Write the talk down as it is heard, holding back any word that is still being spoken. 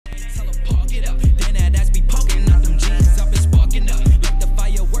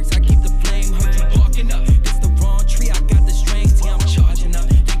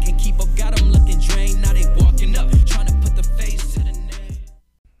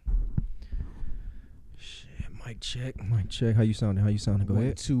Mic check, mic check. How you sounding? Go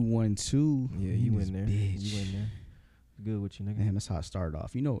ahead. 212. Yeah, you in there. Bitch. You in there. Good with you, nigga. Damn, that's how it started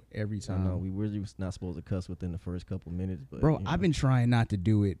off. You know, every time. No, we really was not supposed to cuss within the first couple minutes, but Bro, I've been trying not to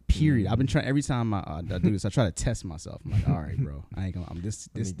do it. Period. I've been trying every time I do this. I try to test myself. I'm like, all right, bro, I ain't gonna.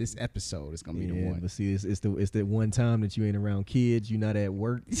 This episode is gonna be the one. But see, it's the one time that you ain't around kids. You're not at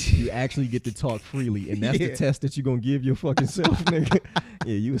work. You actually get to talk freely, and that's the test that you gonna give your fucking self, nigga.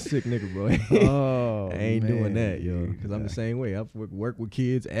 Yeah, you a sick nigga, bro. Oh, I ain't man, doing that, yo. dude. Because I'm the same way. I work with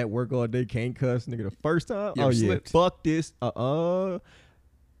kids at work all day. Can't cuss, nigga. The first time, You ever slipped? fuck this.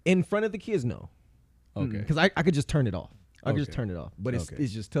 In front of the kids, no. Okay. Because I could just turn it off. I could just Okay. turn it off. But it's Okay.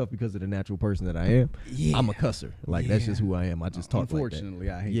 it's just tough because of the natural person that I am. Yeah. I'm a cusser. Like that's just who I am. I just talk like that. Unfortunately,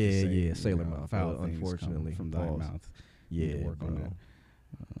 I hate to say it, sailor you know, mouth. foul things Unfortunately, come from thy pause. mouth. You need Yeah, to work on bro. that.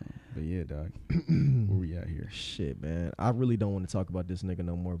 But yeah, dog. Where we at here? Shit, man. I really don't want to talk about this nigga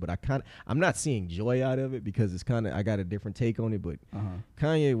no more. But I'm not seeing joy out of it because it's kind of I got a different take on it. But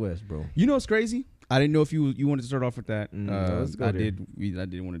Kanye West, bro. You know what's crazy? I didn't know if you wanted to start off with that. Let's go I there. did. I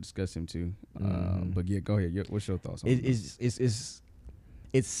did want to discuss him too. But yeah, go ahead. What's your thoughts on It's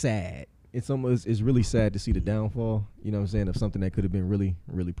sad. It's really sad to see the downfall, you know what I'm saying, of something that could have been really,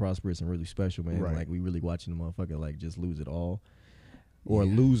 really prosperous and really special, man. Right. Like we really watching the motherfucker like just lose it all. Or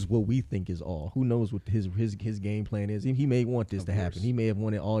lose what we think is all. Who knows what his game plan is? He may want this to happen. He may have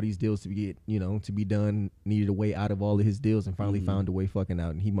wanted all these deals to be done, needed a way out of all of his deals, and finally found a way fucking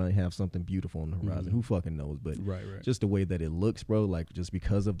out. And he might have something beautiful on the horizon. Who fucking knows? But Right. just the way that it looks, bro, like just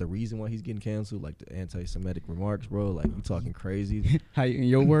because of the reason why he's getting canceled, like the anti-Semitic remarks, bro, like you talking crazy. How in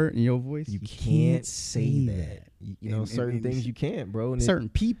your word, in your voice, You can't say that. You know, And certain things you can't, bro. And certain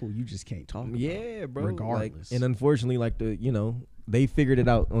people you just can't talk about. yeah, bro. Regardless. And unfortunately, like they figured it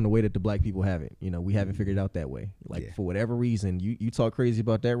out on the way that the black people haven't. You know, we haven't figured it out that way. Like for whatever reason, you talk crazy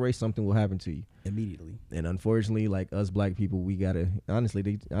about that race, something will happen to you Immediately. And unfortunately, like us black people, we gotta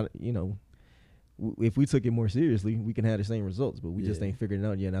honestly, if we took it more seriously, we can have the same results. But we just ain't figured it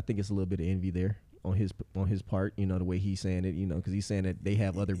out yet. And I think it's a little bit of envy there on his part. You know, the way he's saying it. You know, because he's saying that they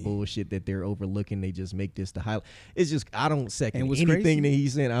have other bullshit that they're overlooking. They just make this the highlight. It's just I don't second what's anything crazy? that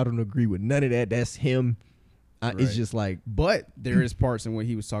he's saying. I don't agree with none of that. That's him. It's just like. But there is parts in what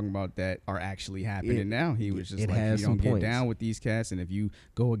he was talking about that are actually happening now. He was just like, you don't get down with these cats, and if you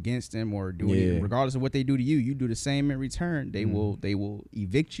go against them or do anything, regardless of what they do to you, you do the same in return. They will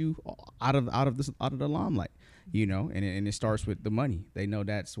evict you out of the limelight. You know, and it starts with the money. They know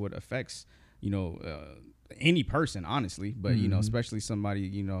that's what affects any person, honestly, but especially somebody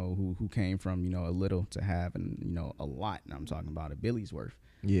who came from a little to have and a lot. And I'm talking about a Billy's worth.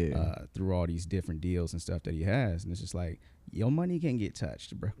 Through all these different deals and stuff that he has, and it's just like your money can get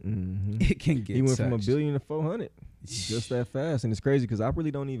touched, bro. It can get. He went touched. from $1 billion to 400, just that fast, and it's crazy because I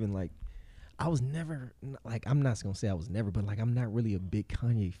really don't even like. I was never like I'm not gonna say I was never, but like I'm not really a big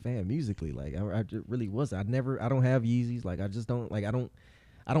Kanye fan musically. Like I just really was. I don't have Yeezys. Like I just don't like.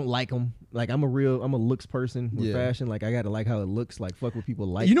 I don't like them. Like I'm a looks person with fashion. Like I gotta like how it looks. Like fuck what people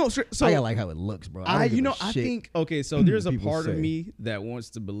like. So I gotta like how it looks, bro. I think okay. So there's a part of me that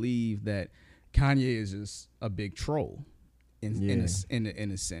wants to believe that Kanye is just a big troll, in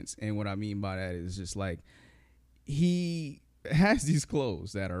a sense. And what I mean by that is just like he has these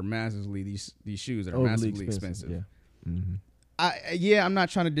clothes that are massively these shoes that are massively expensive. Yeah. I'm not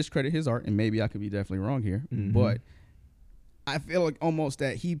trying to discredit his art, and maybe I could be definitely wrong here, but I feel like almost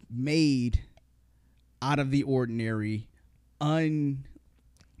that he made out of the ordinary, unkempt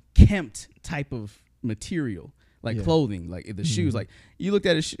type of material, like clothing, like the shoes. Like you looked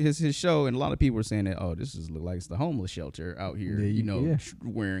at his show, and a lot of people were saying that, oh, this look like it's the homeless shelter out here,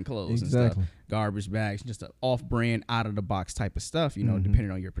 wearing clothes and stuff, garbage bags, just an off-brand, out-of-the-box type of stuff, depending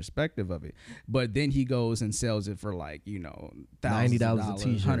on your perspective of it. But then he goes and sells it for like, $90 a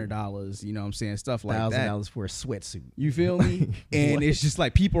t-shirt, $100, you know what I'm saying, stuff like that. $1,000 for a sweatsuit. You feel me? And it's just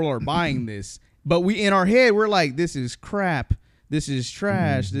like people are buying this, but we in our head we're like, this is crap, this is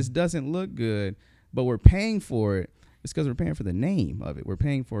trash, this doesn't look good, but we're paying for it. It's because we're paying for the name of it. We're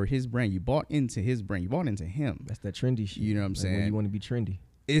paying for his brand. You bought into his brand. You bought into him. That's that trendy shit. You know what I'm saying? When you want to be trendy.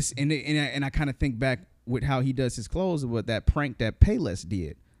 It's and I kind of think back with how he does his clothes, with that prank that Payless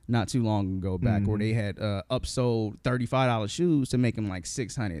did not too long ago back, where they had upsold $35 shoes to make them like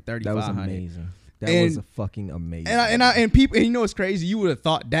 $600, $3,500. That was amazing. That was a fucking amazing. And people, and you know what's crazy? You would have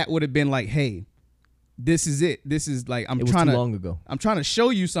thought that would have been like, hey, this is it. This is like it was too long ago. I'm trying to show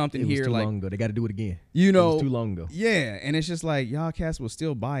you something here. It was too like, long ago. They got to do it again. It was too long ago. Yeah, and it's just like y'all cats will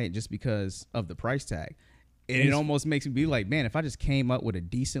still buy it just because of the price tag. And it almost makes me be like, man, if I just came up with a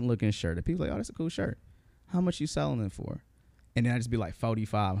decent looking shirt, and people are like, oh, that's a cool shirt. How much you selling it for? And then I just be like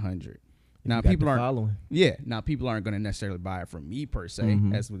 $4,500. Now people aren't following. Yeah. Now people aren't going to necessarily buy it from me per se,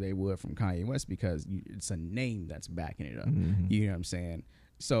 as they would from Kanye West, because it's a name that's backing it up. You know what I'm saying?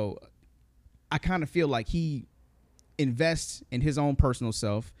 So I kind of feel like he invests in his own personal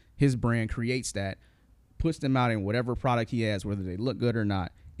self, his brand, creates that, puts them out in whatever product he has, whether they look good or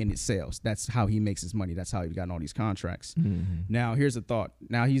not, and it sells. That's how he makes his money. That's how he's gotten all these contracts. Now, here's a thought.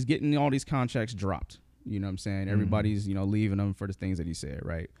 Now he's getting all these contracts dropped. You know what I'm saying? Everybody's, leaving him for the things that he said,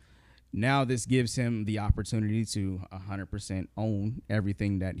 right? Now this gives him the opportunity to 100% own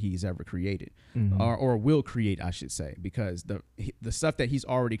everything that he's ever created, or will create, I should say, because the stuff that he's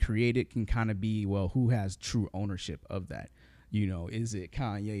already created can kind of be, well, who has true ownership of that? Is it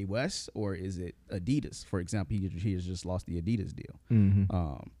Kanye West or is it Adidas? For example, he has just lost the Adidas deal.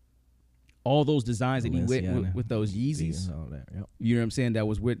 All those designs that he went with those Yeezys, all that, you know what I'm saying? That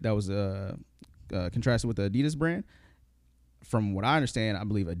was contrasted with the Adidas brand. From what I understand, I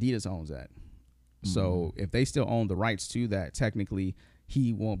believe Adidas owns that. So if they still own the rights to that, technically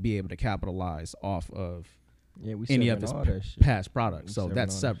he won't be able to capitalize off of any of his past products. So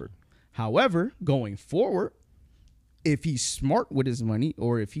that's severed. However, going forward, if he's smart with his money,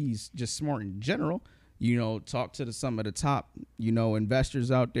 or if he's just smart in general, talk to some of the top,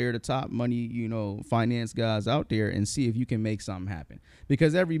 investors out there, the top money, finance guys out there, and see if you can make something happen.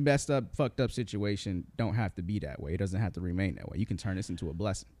 Because every messed up, fucked up situation don't have to be that way. It doesn't have to remain that way. You can turn this into a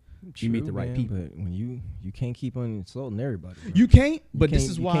blessing. True, you meet the right people. But when you can't keep on insulting everybody. Bro. You can't. But this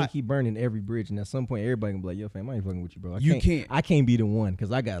is why you can't keep burning every bridge. And at some point, everybody can be like, "Yo, fam, I ain't fucking with you, bro." Can't. I can't be the one,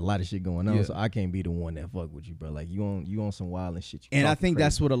 because I got a lot of shit going on, so I can't be the one that fuck with you, bro. Like you on some wild and shit. And I think crazy.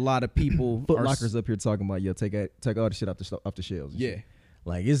 That's what a lot of people Foot Lockers up here talking about. Yo, take all the shit off the shelves. Yeah. Shit.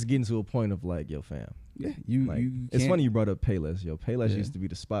 Like it's getting to a point of like, yo, fam. Yeah. It's funny you brought up Payless. Yo, Payless used to be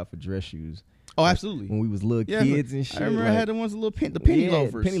the spot for dress shoes. Oh, absolutely. When we was little kids and shit. I remember I had the ones, the penny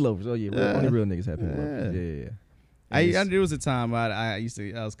loafers. Penny loafers. Oh, yeah. Only real niggas had penny loafers. Yeah. There was a time I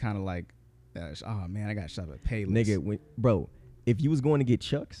was kind of like, oh, man, I got shot at Payless. Nigga, bro, if you was going to get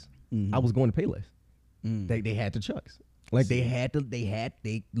Chucks, I was going to Payless. They had the Chucks. Like,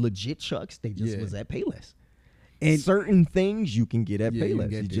 they legit Chucks. They just was at Payless. And certain things you can get at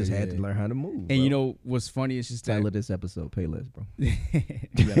Payless. You just had to learn how to move. And bro. What's funny is just title of this episode, Payless, bro.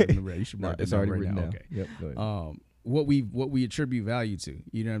 You should mark it's already written down. Okay. Yep. Go ahead. What we attribute value to,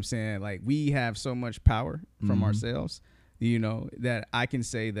 you know what I'm saying? Like, we have so much power from ourselves, that I can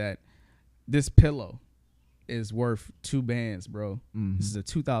say that this pillow is worth $2 bro. This is a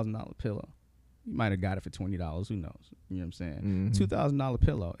 $2,000 pillow. You might have got it for $20. Who knows? You know what I'm saying? $2,000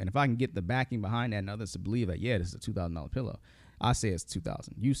 pillow. And if I can get the backing behind that and others to believe that, this is a $2,000 pillow, I say it's $2,000.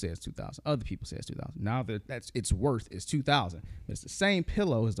 You say it's $2,000. Other people say it's $2,000. Now that's its worth is $2,000. It's the same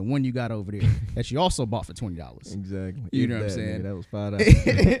pillow as the one you got over there that you also bought for $20. Exactly. You know what I'm saying? Nigga, that was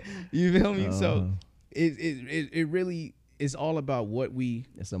 $5. You feel me? So it really is all about what we.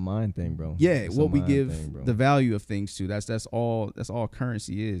 It's a mind thing, bro. Yeah, it's what we give the value of things to. That's all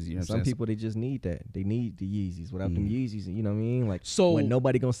currency is. You know, some people they just need that. They need the Yeezys. Without them Yeezys, you know what I mean? Like, so when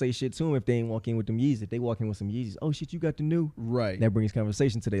nobody gonna say shit to them if they ain't walk in with them Yeezys. If they walk in with some Yeezys, oh shit, you got the new. Right. That brings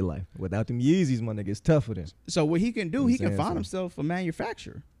conversation to their life. Without them Yeezys, my nigga, it's tough for them. So what he can do, he can find himself a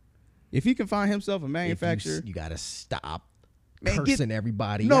manufacturer. If he can find himself a manufacturer, you gotta stop. Cursing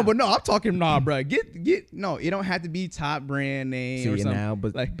everybody. No, but I'm talking bro. Get no. It don't have to be top brand name. See or something. Now,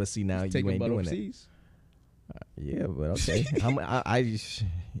 but see now you ain't doing overseas. That. Yeah, but okay.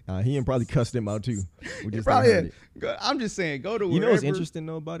 He ain't probably cussed him out too. We just probably. I'm just saying, go to. You know what's interesting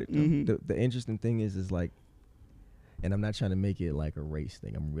though about it? The interesting thing is like, and I'm not trying to make it like a race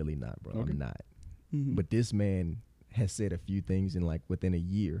thing. I'm really not, bro. Okay. I'm not. But this man has said a few things in like within a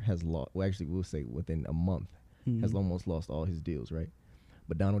year has lost. Well, actually, we'll say within a month. Has almost lost all his deals, right?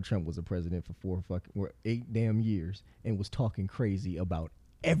 But Donald Trump was a president for 8 damn years and was talking crazy about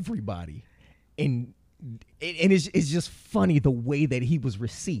everybody, and it's just funny the way that he was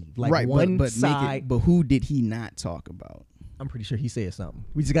received. Like, right, one side, but who did he not talk about? I'm pretty sure he said something.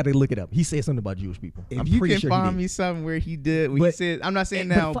 We just got to look it up. He said something about Jewish people. If you can find me something where he did, he said, I'm not saying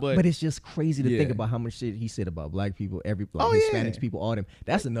now, but it's just crazy to think about how much shit he said about black people, Hispanics people, all them.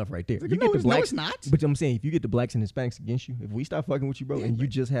 That's enough right there. You get the blacks, no, it's not. But I'm saying, if you get the blacks and Hispanics against you, if we start fucking with you, bro, and you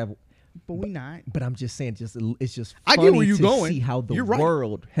just have, but we not. But I'm just saying, it's just I funny get where you going. See how the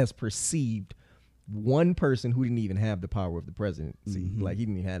world has perceived one person who didn't even have the power of the presidency. Like, he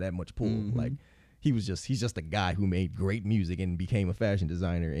didn't even have that much pull. Like. He's just a guy who made great music and became a fashion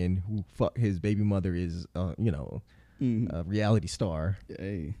designer, and who his baby mother is, a reality star.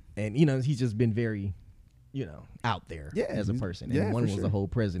 Hey. And, he's just been very, out there as a person. And one was the whole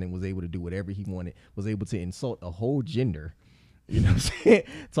president, was able to do whatever he wanted, was able to insult a whole gender You know what I'm saying?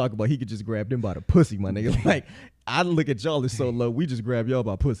 Talk about he could just grab them by the pussy, my nigga. Like, I look at y'all as so low, we just grab y'all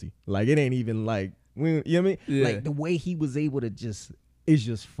by pussy. Like, it ain't even like, you know what I mean? Yeah. Like, the way he was able to just, it's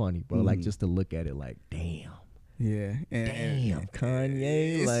just funny, bro. Like, just to look at it like, damn. Yeah. Damn,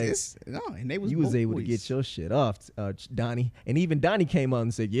 Kanye. And they was you was able to get your shit off, Donnie. And even Donnie came out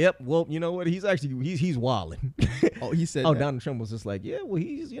and said, yep, well, you know what? He's actually, he's wilding. Oh, he said that? Donald Trump was just like, yeah, well,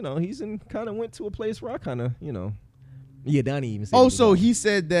 he's, he's in kind of went to a place where I kind of, Yeah, Donnie even said. Oh, so he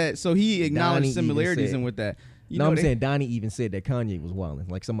said that. So he acknowledged Donnie similarities and with that. I'm saying Donnie even said that Kanye was wilding.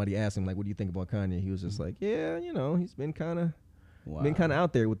 Like somebody asked him, like, what do you think about Kanye? He was just like, yeah, he's been kind of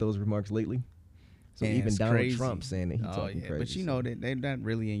out there with those remarks lately. So and even Donald Trump saying that he's talking crazy. But they're not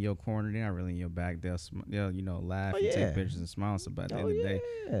really in your corner. They're not really in your back. They'll laugh and take pictures and smile. So by the end of the day,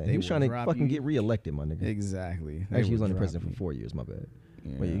 he was trying to fucking get reelected, my nigga. Exactly. Actually, he was only president for 4 years. My bad.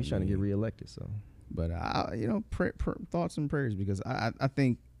 Yeah, but he's trying to get reelected. So, but thoughts and prayers, because I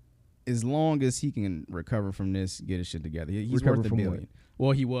think as long as he can recover from this, get his shit together, he's worth $1 billion.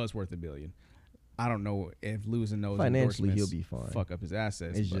 Well, he was worth $1 billion. I don't know if losing those financially he'll be fine. Fuck up his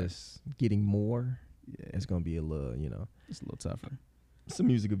assets. It's just getting more. Yeah, it's gonna be a little, it's a little tougher. Some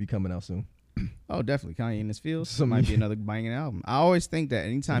music will be coming out soon. Oh, definitely. Kanye in his field. So might be another banging album. I always think that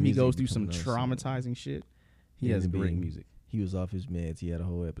anytime he goes through some traumatizing shit, he has great music. He was off his meds. He had a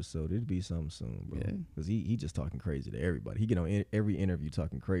whole episode. It'd be something soon, bro. Yeah. Because he just talking crazy to everybody. He get on every interview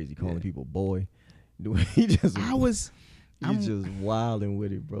talking crazy, calling people boy. He's just wilding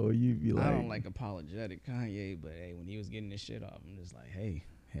with it, bro. You be like, I don't like apologetic Kanye, but hey, when he was getting this shit off, I'm just like, hey.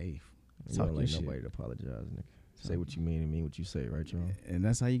 You don't like nobody to apologize, nigga. Say what you mean and mean what you say, right, Charles? And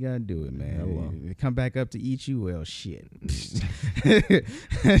that's how you gotta do it, man. They come back up to eat you, well, shit.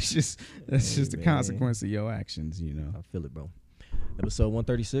 that's just the consequence of your actions, I feel it, bro. Episode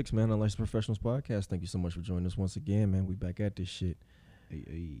 136, man. Unless Professionals Podcast. Thank you so much for joining us once again, man. We back at this shit.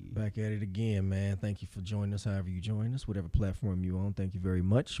 Back at it again, man. Thank you for joining us, however you join us, whatever platform you on. Thank you very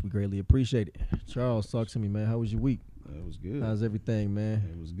much. We greatly appreciate it. Charles, talk to me, man. How was your week? It was good. How's everything, man?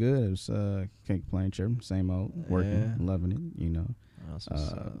 It was good. It was can't complain, sure. Same old, working, loving it,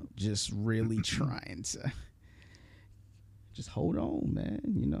 just really trying to just hold on, man.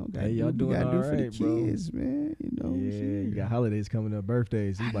 Y'all doing all right, for the kids, bro. Man. You got holidays coming up,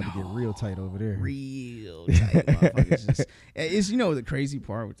 birthdays. You about to get real tight over there. Real tight, motherfuckers. It's the crazy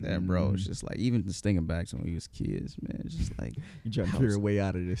part with that, bro. It's just like even just thinking back to when we was kids, man. It's just like you trying to figure a way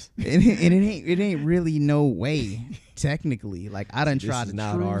out of this, and it ain't really no way. Technically, like I done tried to.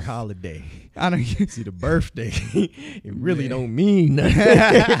 Not our holiday. I don't see the birthday. It really don't mean nothing.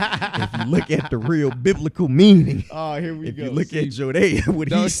 If you look at the real biblical meaning. Oh, here we go. If you look at Jodea,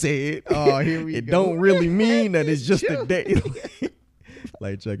 what he said. Oh, here we go. It don't really mean that it's just a day.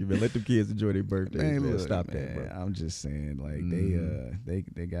 Like Chucky, man, let them kids enjoy their birthdays, man. Look, stop that, bro. I'm just saying, like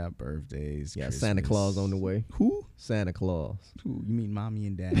they got birthdays. Yeah, Santa Claus on the way. Who? Santa Claus. Who? You mean mommy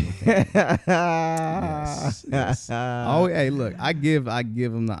and daddy? Yes. Oh, hey, look, I give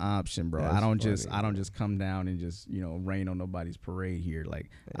them the option, bro. That's I don't just come down and just rain on nobody's parade here. Like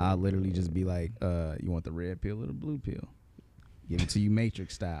I'll literally just be like, you want the red pill or the blue pill? Give it to you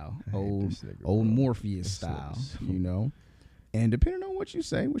Matrix style, old Morpheus style, And depending on what you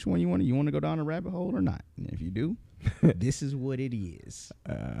say, which one you want to go down a rabbit hole or not. And if you do, this is what it is.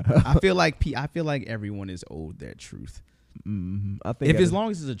 I feel like everyone is owed that truth. Mm-hmm. I think as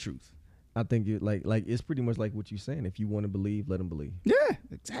long as it's a truth. I think it like it's pretty much like what you're saying. If you want to believe, let them believe. Yeah,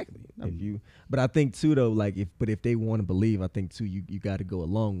 exactly. But I think too though, like if they want to believe, I think too you got to go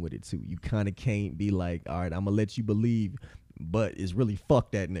along with it too. You kind of can't be like, all right, I'm gonna let you believe. But it's really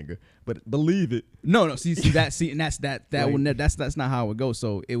fuck that nigga. But believe it. No. And that's not how it would go.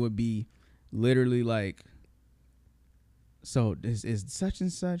 So it would be literally like, so is such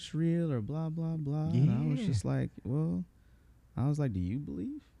and such real or blah blah blah. Yeah. And I was just like, well, do you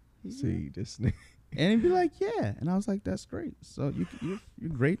believe? See this nigga. And he'd be like, yeah. And I was like, that's great. So you're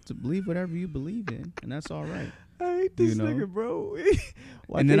great to believe whatever you believe in, and that's all right. I hate this nigga, bro.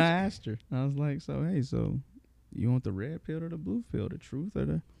 And then I asked her. I was like, so you want the red pill or the blue pill, the truth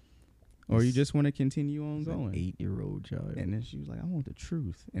or you just want to continue on going? 8-year-old child. And then she was like, I want the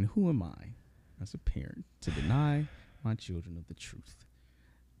truth. And who am I as a parent to deny my children of the truth?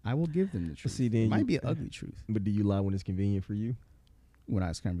 I will give them the truth. See, then it might be an ugly truth. But do you lie when it's convenient for you? When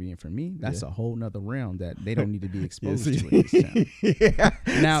it's convenient for me, that's a whole nother realm that they don't need to be exposed to in this town.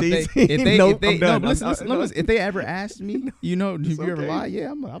 Now, if they ever asked me, have you ever lied?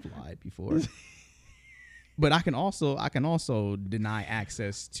 Yeah, I've lied before. But I can also deny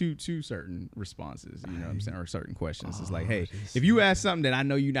access to certain responses, you know what I'm saying, or certain questions. It's like, hey, if you ask something that I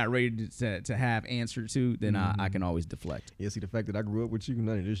know you're not ready to have answer to, then I can always deflect. Yeah, see, the fact that I grew up with you,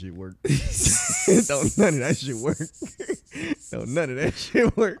 none of this shit worked. None of that shit worked. No, none of that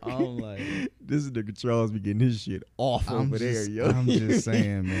shit worked. I'm like, this is nigga Charles be getting his shit off over there, yo. I'm just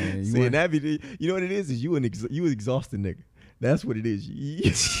saying, man. You know what it is? Is you an exhausted nigga. That's what it is.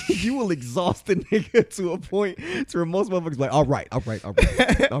 You will exhaust a nigga to a point to where most motherfuckers like, all right.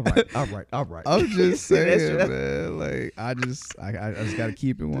 I'm just saying, man. Like, I just gotta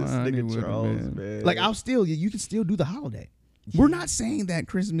keep it 100 with Charles, man. Like, you can still do the holiday. Yeah. We're not saying that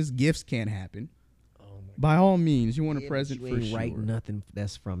Christmas gifts can't happen. By all means, you want a present for sure. Write nothing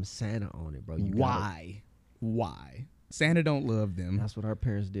that's from Santa on it, bro. Why? Santa don't love them. That's what our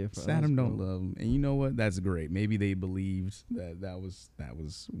parents did for us. Santa don't love them, and you know what? That's great. Maybe they believed that was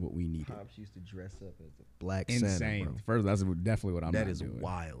what we needed. Pops used to dress up as a black Insane. Santa, bro. First, that's definitely what I'm. That not is doing.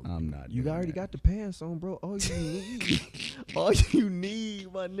 wild. I'm not. You already got the pants on, bro. All you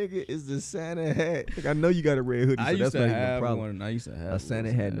need, my nigga, is the Santa hat. Like, I know you got a red hoodie, so that's not even a problem. I used to have a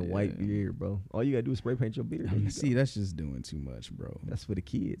Santa hat and a white beard, bro. All you gotta do is spray paint your beard. See, that's just doing too much, bro. That's for the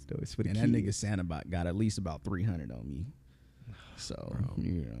kids, though. It's for the kids. And that nigga Santa got at least about 300 on me. So, bro,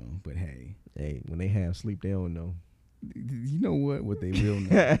 you know, but hey, when they have sleep, they don't know. You know what they will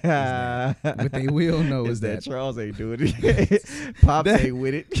know. What they will know is that Charles ain't doing it. Pops ain't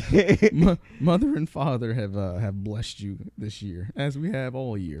with it. Mother and father have blessed you this year, as we have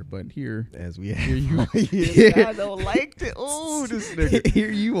all year. But here you I don't like it. Oh, this nigga.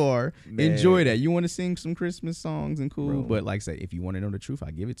 Here you are. Man. Enjoy that. You want to sing some Christmas songs and cool, bro. But like I said, if you want to know the truth, I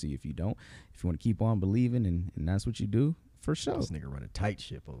give it to you. If you don't, if you want to keep on believing and that's what you do. For sure. This nigga run a tight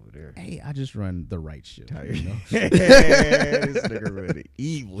ship over there. Hey, I just run the right ship. You know? This nigga run the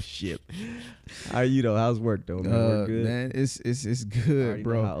evil ship. How's work though, man? Work good? Man, it's good,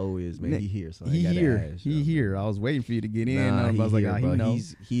 bro. How old is man? He here, so he here. I was waiting for you to get in. I was like, he knows.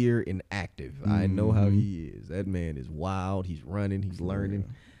 He's here and active. I know how he is. That man is wild. He's running. He's learning.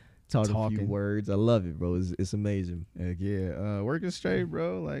 Talking a few words. I love it, bro. It's amazing. Heck yeah. Working straight,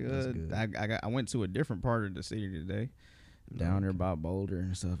 bro. Like I went to a different part of the city today. Down there by Boulder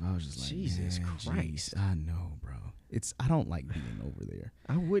and stuff. I was just like, Jesus Christ. I know, bro. I don't like being over there.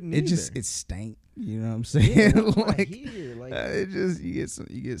 I wouldn't either. It stank. You know what I'm saying? You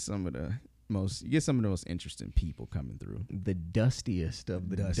get some of the most interesting people coming through. The dustiest of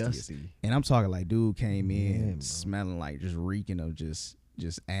the dusty. And I'm talking like dude came in smelling like just reeking of just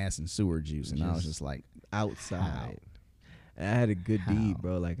ass and sewer juice, and I was just like outside. I had a good deed,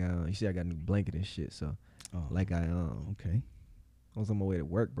 bro. Like you see, I got a new blanket and shit. So, okay, I was on my way to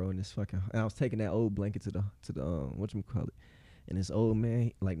work, bro, and I was taking that old blanket to the whatchamacallit, and this old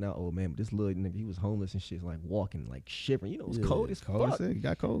man, like not old man, but this little nigga, he was homeless and shit, like walking, like shivering. You know, it was cold as fuck. It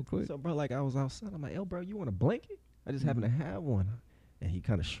got cold quick. So, bro, like I was outside. I'm like, yo, bro, you want a blanket? I just happen to have one, and he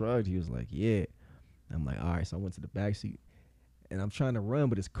kind of shrugged. He was like, yeah. I'm like, all right. So I went to the back seat. And I'm trying to run,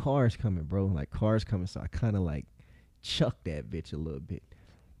 but his car's coming, bro. Like, car's coming, so I kind of, like, chucked that bitch a little bit.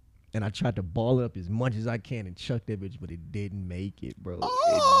 And I tried to ball it up as much as I can and chuck that bitch, but it didn't make it, bro.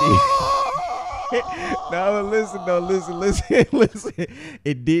 Listen.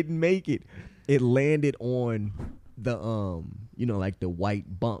 It didn't make it. It landed on the, like the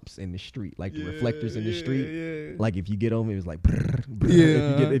white bumps in the street, like the reflectors in the street. Yeah. Like, if you get over it was like, brrr,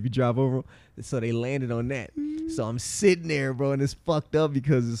 brrr, if you drive over them. So they landed on that. So I'm sitting there, bro, and it's fucked up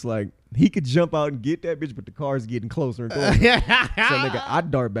because it's like he could jump out and get that bitch, but the car's getting closer and closer. So nigga, I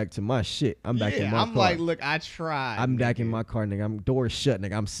dart back to my shit. I'm back in my car. I'm like, look, I tried. I'm back in my car, nigga. I'm door shut,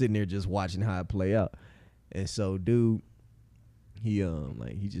 nigga. I'm sitting there just watching how it play out. And so, dude, he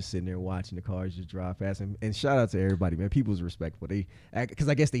just sitting there watching the cars just drive past him. And shout out to everybody, man. People was respectful. Because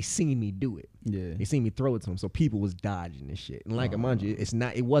I guess they seen me do it. Yeah. They seen me throw it to him. So people was dodging this shit. And like, mind you,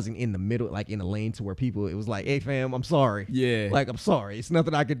 it wasn't in the middle, like in a lane to where people, it was like, hey fam, I'm sorry. Yeah. Like, I'm sorry. It's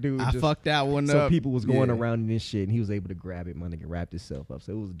nothing I could do. I fucked that one up. So people was going around in this shit, and he was able to grab it. My nigga wrapped himself up.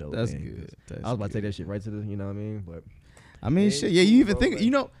 So it was dope. That's man. Good. I was about to take that shit right to the, you know what I mean? But I mean, shit. Yeah, you even think,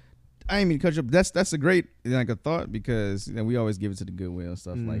 I ain't mean to cut you up. That's a great a thought because we always give it to the Goodwill and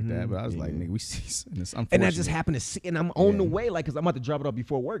stuff like that. But I was like, nigga, we see this. And I just happened to see, and I'm on the way, like, cause I'm about to drop it off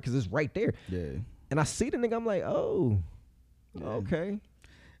before work, cause it's right there. Yeah. And I see the nigga, I'm like, okay,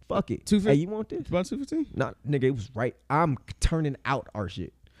 fuck it. 250. Hey, you want this? About 250? Nah, nigga, it was right. I'm turning out our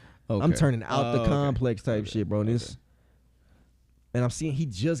shit. Okay. I'm turning out the complex type shit, bro. This. And I'm seeing he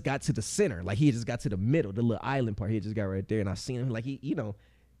just got to the center, like he just got to the middle, the little island part. He just got right there, and I seen him like he,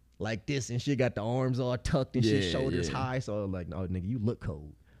 like this and shit, got the arms all tucked and shit, shoulders high. So I was like, no, nigga, you look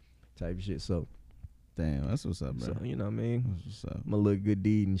cold type of shit. So Damn, that's what's up, bro. So, you know what I mean? That's what's up. I'm a little good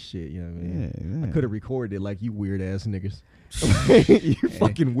deed and shit, you know what I mean? Yeah. I could have recorded it like you weird ass niggas. You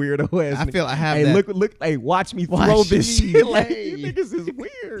fucking weirdo ass niggas. I feel I have hey, that. Look, hey, watch me throw this shit. Like, hey. you niggas is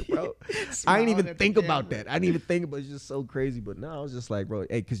weird, bro. I ain't even think about that. I didn't even think about it. It's just so crazy. But no, I was just like, bro,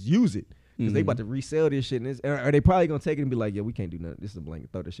 hey, cause use it. Because they about to resell this shit. And or they probably going to take it and be like, yeah, we can't do nothing. This is a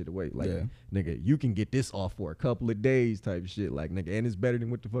blanket. Throw this shit away. Like, nigga, you can get this off for a couple of days type shit. Like, nigga, and it's better than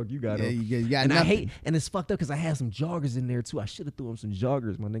what the fuck you got on. You got and nothing. I hate, and it's fucked up because I had some joggers in there too. I should have threw them some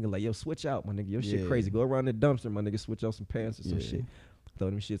joggers, my nigga. Like, yo, switch out, my nigga. Your shit crazy. Go around the dumpster, my nigga. Switch out some pants or some shit. Throw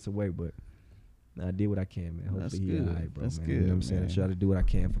them shits away, but I did what I can, man. Hopefully he all right, bro. That's man. good, You know what I'm saying? I try to do what I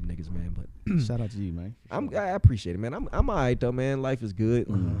can for niggas, man. But shout out to you, man. I appreciate it, man. I'm all right though, man. Life is good.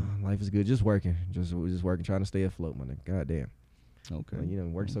 Life is good. Just working, just working, trying to stay afloat, my nigga. Goddamn. Okay. Like, you know,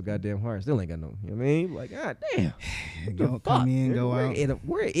 work so goddamn hard. Still ain't got no. You know what I mean? Like, goddamn. Go come in, go out.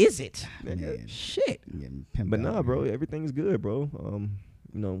 Where is it? Yeah. Shit. But nah, bro. Everything's good, bro.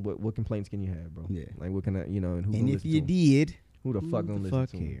 You know what complaints can you have, bro? Yeah. Like, what can I, you know, and who? And if you did. Who the fuck gonna listen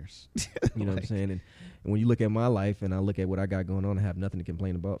to cares? You know what I'm saying? And when you look at my life and I look at what I got going on, I have nothing to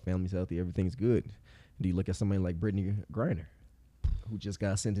complain about. Family's healthy, everything's good. Do you look at somebody like Brittany Griner, who just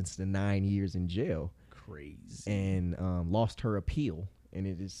got sentenced to 9 years in jail, crazy, and lost her appeal, and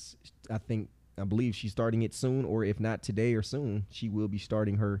it is, I believe she's starting it soon, or if not today or soon, she will be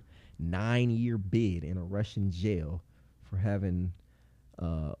starting her 9-year bid in a Russian jail for having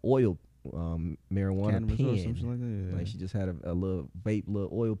oil. Marijuana cannabis pen, or something like that. Yeah. Like she just had a little vape, little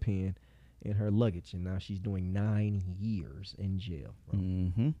oil pen in her luggage, and now she's doing 9 years in jail. Bro.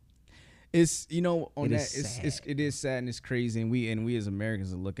 Mm-hmm. It's, you know, on it that is it is sad and it's crazy, and we as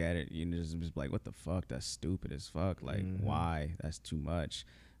Americans look at it, you know, just like, what the fuck? That's stupid as fuck. Like, why? That's too much.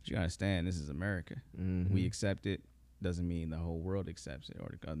 But you understand, this is America. We accept it. Doesn't mean the whole world accepts it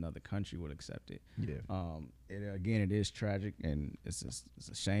or another country would accept it. Yeah. Again, it is tragic, and it's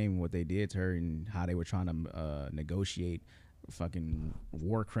a shame what they did to her and how they were trying to negotiate fucking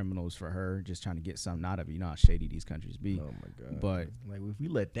war criminals for her, just trying to get something out of it. You know how shady these countries be. Oh my god. But like, if we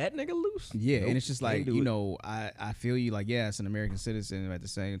let that nigga loose, nope, and it's just like, you know, I feel you. Like, yeah, it's an American citizen. At the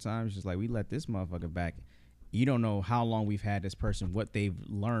same time, it's just like, we let this motherfucker back. You don't know how long we've had this person, what they've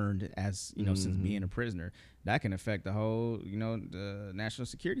learned as, you know, since being a prisoner. That can affect the whole, you know, the national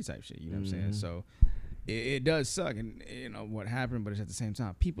security type shit. You know what I'm saying? So it does suck, and you know what happened, but it's at the same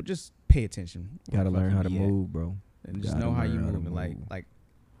time, people just pay attention. You gotta learn how to move, bro. And just know how you move. And like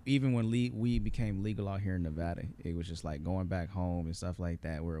even when weed became legal out here in Nevada, it was just like going back home and stuff like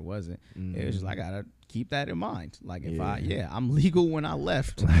that where it wasn't. It was just like, I gotta keep that in mind. Like, if I'm legal when I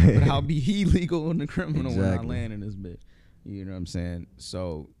left, but I'll be illegal and the criminal when I land in this bitch. You know what I'm saying?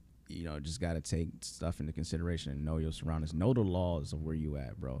 So, you know, just gotta take stuff into consideration and know your surroundings. Know the laws of where you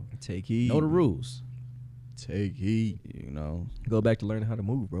at, bro. Take heed. Know the rules. Take heed. You know, go back to learning how to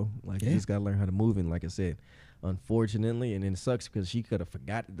move, bro. Like, you just gotta learn how to move. And like I said, unfortunately, and then it sucks because she could have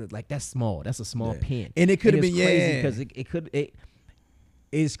forgot. Like, that's small. That's a small pen, and it could have been crazy because it could.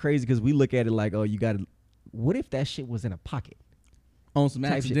 It's crazy because we look at it like, oh, you got to. What if that shit was in a pocket? On some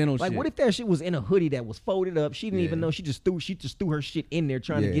accidental shit. Like, what if that shit was in a hoodie that was folded up? She didn't even know. She just threw her shit in there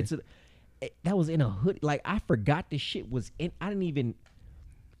trying to get to. That was in a hoodie. Like, I forgot the shit was in. I didn't even.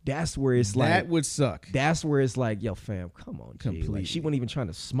 That's where it's like, that would suck. That's where it's like, yo, fam, come on, G. Like, she wasn't even trying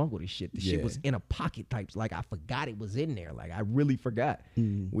to smuggle this shit. The shit was in a pocket types. Like, I forgot it was in there. Like, I really forgot.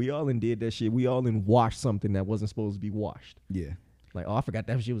 We all did that shit. We all washed something that wasn't supposed to be washed. Yeah. Like, oh, I forgot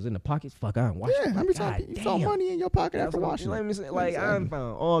that shit was in the pockets. Fuck, I didn't wash it. How many times you saw money in your pocket after washing it? Like, I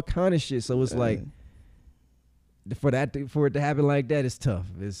found all kind of shit. So it's like, for it to happen like that, it's tough.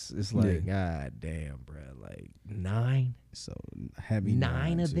 It's like, god damn, bro. Like, 9. So heavy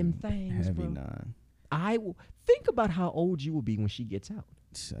 9 of them things, heavy bro. 9. I will think about how old you will be when she gets out.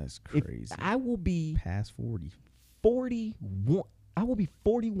 That's crazy. I will be past 40. 41. I will be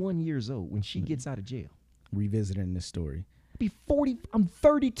 41 years old when she gets out of jail. Revisiting this story. I'll be 40. I'm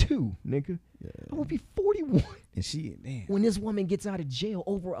 32, nigga. Yeah. I will be 41. And she, damn. When this woman gets out of jail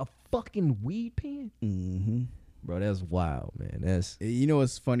over a fucking weed pen. Mm-hmm. Bro, that's wild, man. That's, you know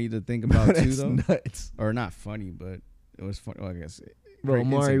what's funny to think about too, though? Nuts. Or not funny, but it was funny. Well, I guess. Bro,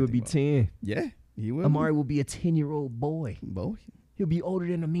 Amari would be 10. Yeah, he would. Amari will be a 10-year-old boy. Boy. He'll be older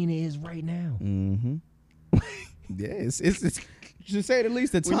than Amina is right now. Mm-hmm. Yeah, it's to say the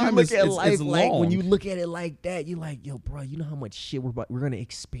least, the time is long. Like, when you look at it like that, you're like, yo, bro, you know how much shit we're gonna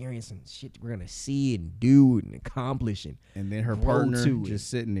experience and shit we're gonna see and do and accomplish and then her partner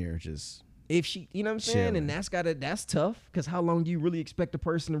just sitting there, just. If she, you know what I'm saying, and that's tough, because how long do you really expect a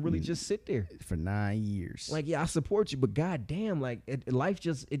person to really just sit there for 9 years? Like, yeah, I support you, but goddamn, like life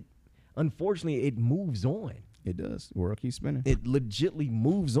just unfortunately, it moves on. It does. The world keeps spinning. It legitly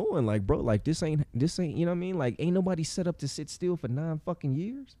moves on. Like, bro, like this ain't, you know what I mean? Like, ain't nobody set up to sit still for 9 fucking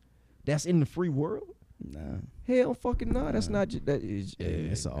years. That's in the free world. Nah. Hell fucking nah. That's not just, that is.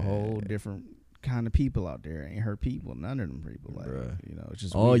 It's a whole different kind of people out there. Ain't her people. None of them people. Like, you know, it's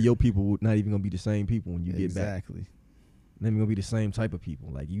just all weird. your people not even gonna be the same people when you get back. Exactly. Not even gonna be the same type of people.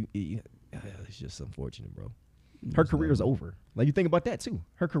 Like it's just unfortunate, bro. Her career's over. Like, you think about that too.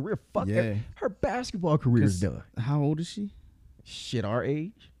 Her career, her basketball career is done. How old is she? Shit, our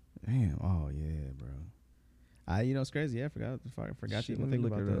age. Damn. Oh yeah, bro. You know, it's crazy. Yeah, I forgot Shit, to let think me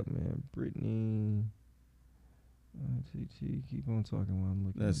look about it that. up, man. Brittany. TT, keep on talking while I'm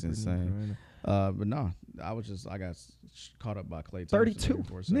looking. That's insane. But no, I got caught up by Klay Thompson.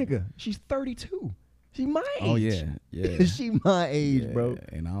 32, nigga. She's 32. She my age. Oh yeah. She my age, bro.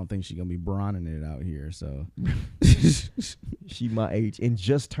 And I don't think she's gonna be brawning it out here. So she my age and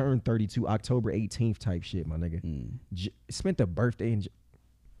just turned 32, October 18th type shit, my nigga. Spent a birthday in.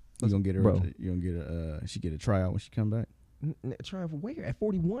 You gonna get her? Bro. You gonna get a? She get a tryout when she come back? Tryout for where? At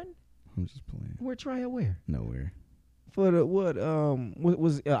 41? I'm just playing. Where tryout where? Nowhere. For the what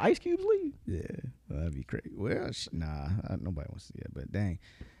was Ice Cube's league? Yeah, that'd be crazy. Well, nah, nobody wants to see it. But dang,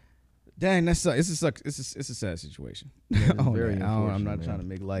 that sucks. It's a sad situation. Yeah, I'm not trying to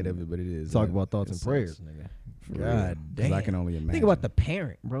make light of it, but it is. Talk about thoughts and prayers, nigga. God damn. I can only imagine. Think about the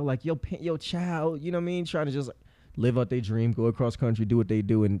parent, bro. Like your child, you know what I mean? Trying to just live out their dream, go across country, do what they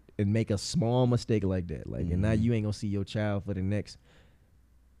do, and make a small mistake like that. Like, and now you ain't gonna see your child for the next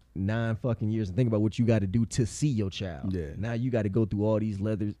 9 fucking years, and think about what you got to do to see your child. Yeah. Now you got to go through all these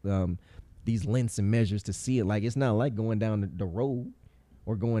these lengths and measures to see it. Like, it's not like going down the road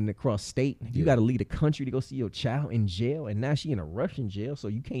or going across state. You got to leave the country to go see your child in jail, and now she in a Russian jail, so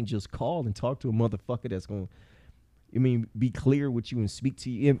you can't just call and talk to a motherfucker that's going to, be clear with you and speak to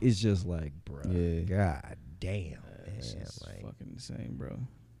you. It's just like, bro, God damn, it's like, fucking insane, bro.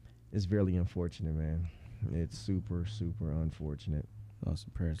 It's really unfortunate, man. It's super, super unfortunate. Thoughts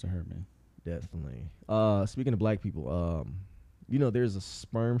and prayers to her, man. Definitely. Speaking of black people, there's a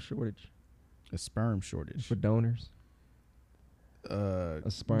sperm shortage. A sperm shortage for donors. A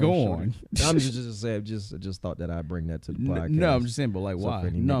sperm go shortage. on. I'm just thought that I'd bring that to the podcast. No, I'm just saying, but like, why?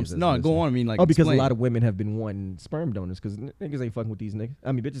 No, listening. Go on. I mean, like, because a lot of women have been wanting sperm donors because niggas ain't fucking with these niggas.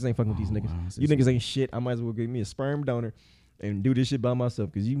 I mean, bitches ain't fucking with these niggas. Wow, you niggas ain't shit. I might as well give me a sperm donor and do this shit by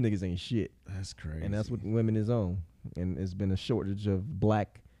myself because you niggas ain't shit. That's crazy. And that's what women is on. And it's been a shortage of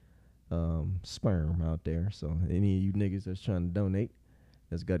black sperm out there. So any of you niggas that's trying to donate,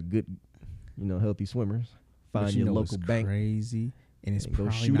 that's got good, healthy swimmers, find your local bank. Crazy, and it's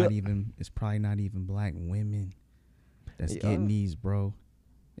probably not even. It's probably not even black women that's getting these, bro.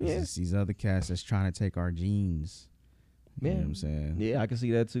 It's just these other cats that's trying to take our genes. You know what I'm saying? Yeah, I can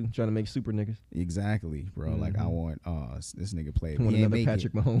see that too. Trying to make super niggas. Exactly, bro. Like, I want, this nigga played. I want another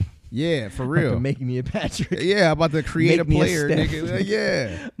Patrick Mahomes. Yeah, for real. Make me a Patrick. Yeah, I'm about to create a player, nigga.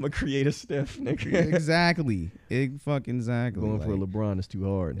 Yeah. I'm going to create a Steph, nigga. Exactly. Exactly. Going for a LeBron is too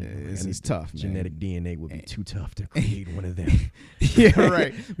hard. It's tough, man. Genetic DNA would be too tough to create one of them. Yeah,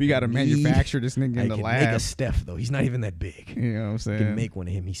 right. We got to manufacture this nigga in the lab. Make a Steph, though. He's not even that big. You know what I'm saying? We can make one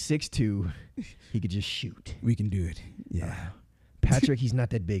of him. He's 6'2". He could just shoot. We can do it. Yeah. Patrick, he's not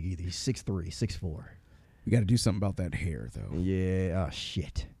that big either. He's 6'3", 6'4". We got to do something about that hair, though. Yeah. Oh,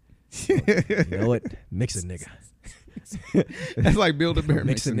 shit. You know what? Mix a nigga. That's like build a bear.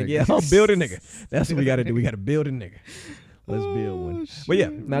 Mix a nigga. Yeah, I'll build a nigga. That's what we got to do. We got to build a nigga. Let's build one. Shit, but yeah,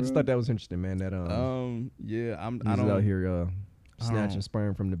 I just thought that was interesting, man. That I don't out here snatching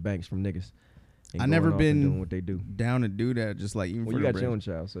sperm from the banks from niggas. I never been doing what they do. Down to do that. Just like even for you got your own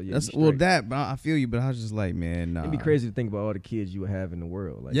child, so yeah. But I feel you. But I was just like, man, nah. It'd be crazy to think about all the kids you would have in the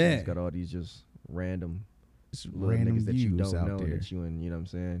world. Like, you just got all these just random niggas that you don't know that you and you know what I'm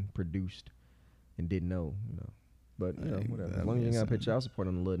saying produced and didn't know. But whatever. As long as you ain't got to pay child support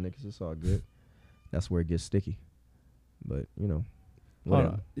on the little niggas, it's all good. That's where it gets sticky. But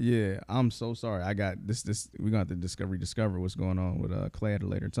yeah, I'm so sorry. I got this. We're gonna have to discover what's going on with Clay at a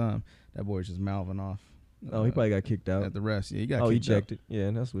later time. That boy's just mouthing off. He probably got kicked out at the refs. Yeah, he got. He kicked checked out. it.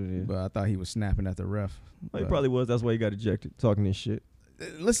 Yeah, that's what it is. But I thought he was snapping at the ref. He probably was. That's why he got ejected. Talking this shit.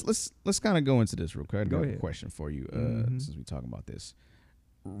 Let's kind of go into this real quick. Go ahead. A question for you. Since we talking about this,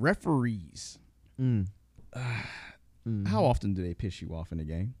 referees. How often do they piss you off in the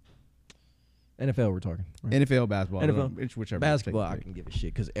game? NFL, we're talking. Right? NFL, basketball. NFL, whichever. Basketball, I can give a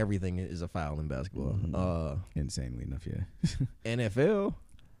shit because everything is a foul in basketball. Insanely enough, yeah. NFL,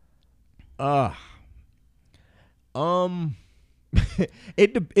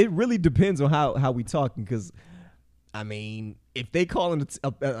 it really depends on how we talking because I mean, if they call it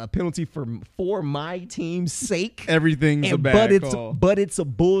a penalty for my team's sake, everything's a bad call. But it's a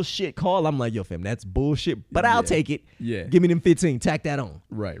bullshit call. I'm like, yo, fam, that's bullshit. But I'll take it. Yeah. Give me them 15. Tack that on.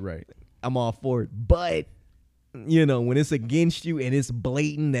 Right. I'm all for it. But, you know, when it's against you and it's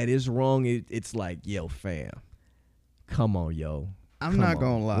blatant that it's wrong, it's like, yo, fam, come on, yo. I'm not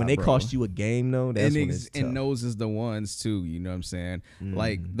gonna lie. When they bro. cost you a game, though, that's when it's tough. And those is the ones too. You know what I'm saying?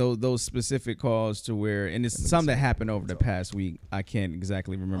 Like those specific calls to where, and it's something that happened over the past week. I can't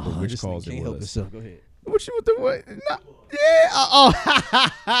exactly remember which calls it was. Go ahead. What you with the what? No, yeah.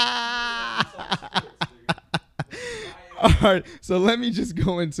 All right, so let me just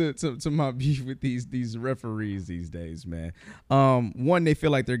go into my beef with these referees these days, man. One, they feel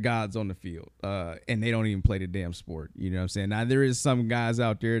like they're gods on the field, and they don't even play the damn sport. You know what I'm saying? Now, there is some guys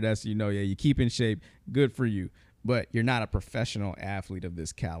out there that's, you know, yeah, you keep in shape, good for you, but you're not a professional athlete of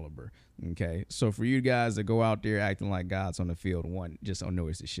this caliber, okay? So for you guys to go out there acting like gods on the field, one, just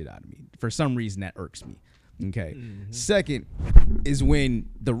annoys the shit out of me. For some reason, that irks me. Okay. Second is when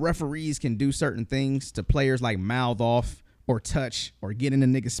the referees can do certain things to players, like mouth off or touch or get in a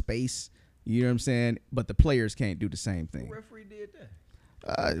nigga's space. You know what I'm saying? But the players can't do the same thing. What referee did that?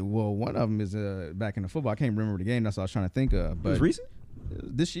 Well, one of them is back in the football. I can't remember the game. That's what I was trying to think of. But it was recent?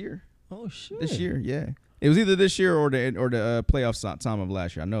 This year. Oh shit. This year, yeah. It was either this year or the playoff time of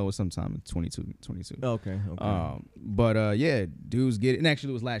last year. I know it was sometime in 22. Okay. But yeah, dudes get it. And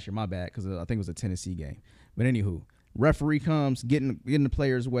actually, it was last year. My bad, because I think it was a Tennessee game. But anywho, referee comes, getting the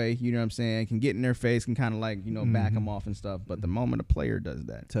player's way, you know what I'm saying, can get in their face, can kind of like, you know, back them off and stuff. But the moment a player does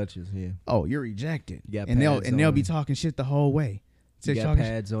that, touches, yeah. Oh, you're ejected. You and they'll be talking shit the whole way. You got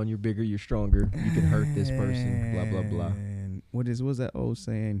pads on, you're bigger, you're stronger, you can hurt this person, blah, blah, blah. And what's that old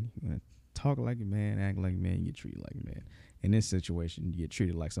saying? You know, talk like a man, act like a man, you get treated like a man. In this situation, you get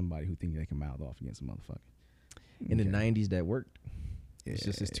treated like somebody who thinks they can mouth off against a motherfucker. In the 90s, that worked. It's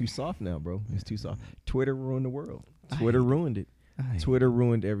just, it's too soft now, bro. It's too soft. Twitter ruined the world. Twitter ruined it. Twitter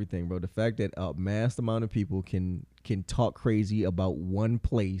ruined everything, bro. The fact that a mass amount of people can talk crazy about one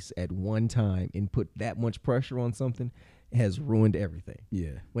place at one time and put that much pressure on something has ruined everything.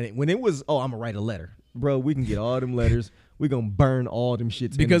 Yeah. When it was, I'm gonna write a letter, bro. We can get all them letters. We're gonna burn all them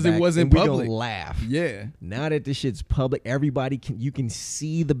shits because in the back, it wasn't and public. We gonna laugh. Yeah. Now that this shit's public, everybody you can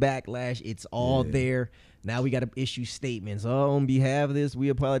see the backlash. It's all there. Now we got to issue statements. Oh, on behalf of this, we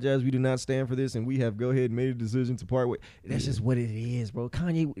apologize. We do not stand for this, and we have go ahead and made a decision to part with. That's just what it is, bro.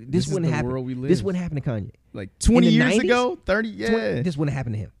 Kanye, this wouldn't happen. This wouldn't happen to Kanye. Like 20 years ago, 30, yeah. This wouldn't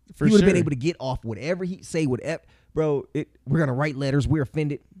happen to him. For he would have sure. been able to get off whatever he say, whatever. Bro, we're gonna write letters. We're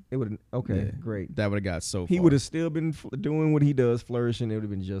offended. It would great. That would have got so far. He would have still been doing what he does, flourishing. It would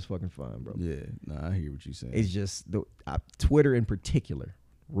have been just fucking fine, bro. Yeah, nah, I hear what you're saying. It's just Twitter in particular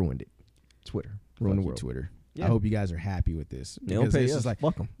ruined it. Twitter ruined the world. Twitter. Yeah. I hope you guys are happy with this. They don't pay us. Is like,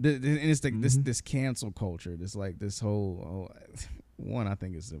 fuck them. And it's like this cancel culture. This whole one. I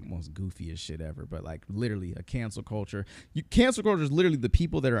think is the most goofiest shit ever. But like literally a cancel culture. Cancel culture is literally the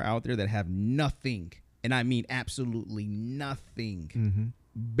people that are out there that have nothing, and I mean absolutely nothing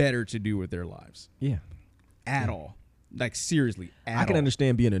better to do with their lives. Yeah, at all. Like seriously, I can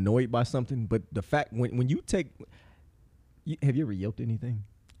understand being annoyed by something, but the fact when you take, have you ever yelped anything?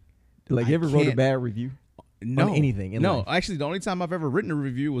 Like you ever wrote a bad review? No, on anything. In life? Actually, the only time I've ever written a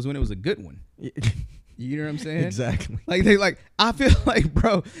review was when it was a good one. You know what I'm saying? Exactly. I feel like,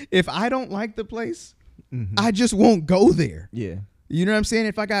 bro, if I don't like the place, I just won't go there. Yeah. You know what I'm saying?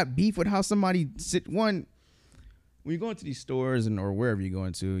 If I got beef with how somebody when you go into these stores or wherever you're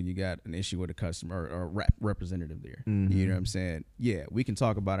going to, you got an issue with a customer or representative there. You know what I'm saying? Yeah, we can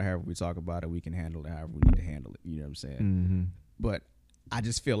talk about it however we talk about it. We can handle it however we need to handle it. You know what I'm saying? But I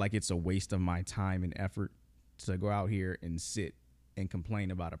just feel like it's a waste of my time and effort to go out here and sit and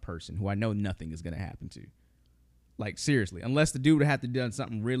complain about a person who I know nothing is going to happen to. Like, seriously, unless the dude would have to done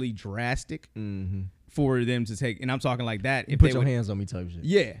something really drastic for them to take, and I'm talking like that. If put your hands on me type shit.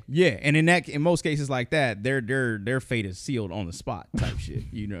 Yeah. And in most cases like that, their fate is sealed on the spot type shit.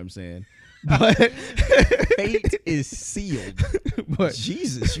 You know what I'm saying? But fate is sealed. But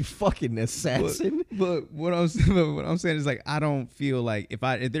Jesus, you fucking assassin. But what I'm saying is like I don't feel like if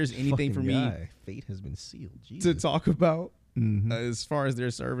there's anything for me, fate has been sealed. Jesus. To talk about as far as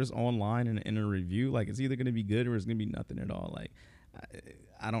their service online and in a review, like it's either gonna be good or it's gonna be nothing at all. Like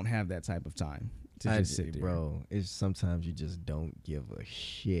I don't have that type of time to just sit there, bro. It's sometimes you just don't give a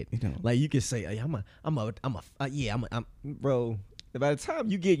shit. You know? Like you can say, hey, bro. By the time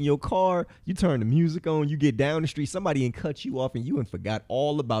you get in your car, you turn the music on, you get down the street, somebody and cut you off, and you and forgot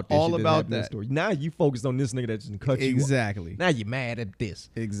all about that. All shit about that story. Now you focused on this nigga that just cut you off. Exactly. Now you mad at this.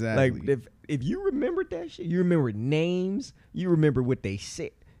 Exactly. Like if you remembered that shit, you remember names, you remember what they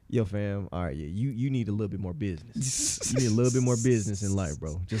said. Yo, fam, all right, yeah, you need a little bit more business. You need a little bit more business in life,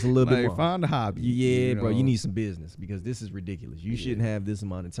 bro. Just a little bit more. Find a hobby. Yeah, bro, you need some business because this is ridiculous. You shouldn't have this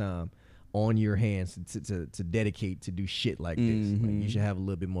amount of time on your hands to dedicate to do shit like this. Like, you should have a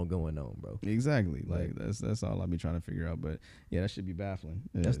little bit more going on, bro. Exactly. Like that's all I be trying to figure out. But yeah, that should be baffling.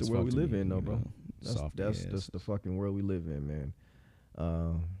 That's the world we live in, though, bro. That's the fucking world we live in, man.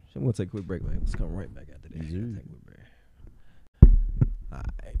 I'm gonna take a quick break, man. Let's come right back after that. Take a quick break. All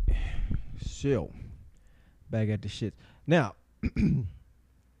right, chill. Back at the shit. Now, did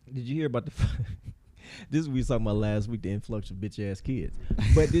you hear about the? This is what we was talking about last week, the influx of bitch ass kids.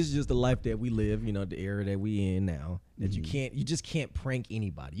 But this is just the life that we live, you know, the era that we in now. That you just can't prank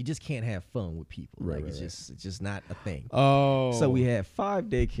anybody. You just can't have fun with people. Right, it's just not a thing. Oh. So we have 5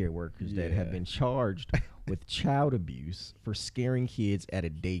 daycare workers that have been charged with child abuse for scaring kids at a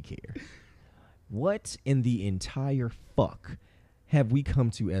daycare. What in the entire fuck have we come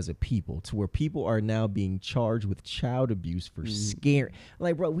to as a people to where people are now being charged with child abuse for scaring?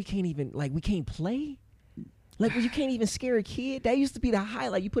 Like, bro, we can't even, like, we can't play. Like, you can't even scare a kid. That used to be the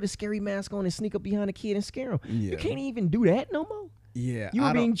highlight. You put a scary mask on and sneak up behind a kid and scare him. Yeah. You can't even do that no more. Yeah. You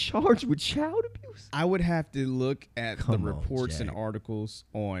were being charged with child abuse? I would have to look at the reports and articles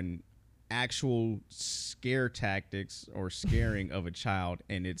on actual scare tactics or scaring of a child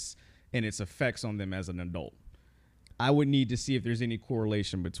and its effects on them as an adult. I would need to see if there's any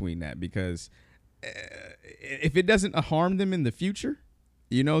correlation between that, because if it doesn't harm them in the future,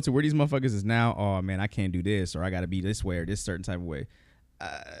 you know, to where these motherfuckers is now, oh man, I can't do this, or I got to be this way or this certain type of way.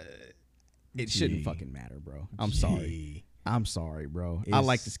 It shouldn't fucking matter, bro. I'm sorry, bro. I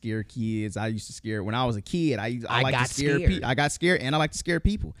like to scare kids. I used to scare when I was a kid. I like to scare people. I got scared, and I like to scare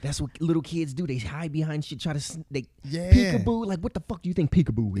people. That's what little kids do. They hide behind shit, try to peekaboo. Like, what the fuck do you think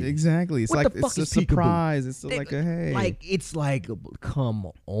peekaboo is? Exactly. It's what like the fuck it's a surprise. It's like a hey. Like, it's like,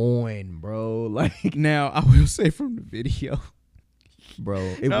 come on, bro. Like, now I will say from the video.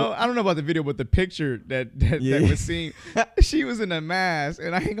 Bro, I don't know about the video, but the picture that was seen, she was in a mask,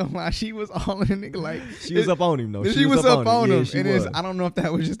 and I ain't gonna lie, she was all in it. Like, she was up on him though. She was up on him, and I don't know if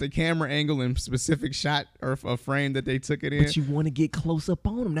that was just a camera angle and specific shot or a frame that they took it in. But you want to get close up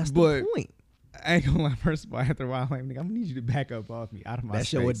on him. That's the point. I ain't gonna lie. First of all, after a while, I'm gonna need you to back up off me, out of my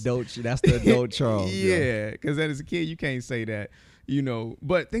space. That's your adult shit. That's the adult Charles. Yeah, because as a kid, you can't say that, you know.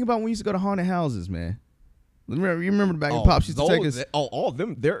 But think about when we used to go to haunted houses, man. You remember back when Pops used to take us? All of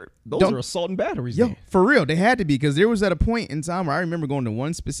them, those are assault and batteries. Yo, for real, they had to be, because there was at a point in time where I remember going to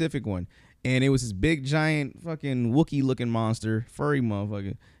one specific one, and it was this big, giant, fucking Wookiee-looking monster, furry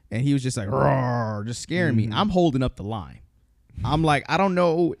motherfucker, and he was just like, roar, just scaring me. I'm holding up the line. I'm like, I don't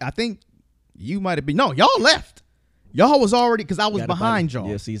know. I think you might have been. No, y'all left. Y'all was already, because I was behind y'all.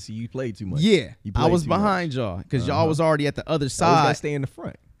 Yeah, see, you played too much. Yeah, I was behind y'all, because y'all was already at the other side. I gotta stay in the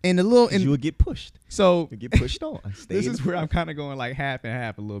front. And you would get pushed. So you get pushed on. This is where I'm kind of going like half and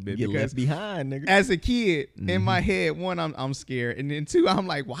half a little bit. You get left behind, nigga. As a kid, in my head, one, I'm scared, and then two, I'm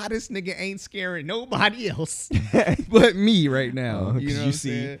like, why this nigga ain't scaring nobody else but me right now? You know what I'm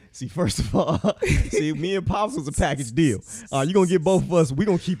saying? See, first of all, me and Pops was a package deal. You gonna get both of us. We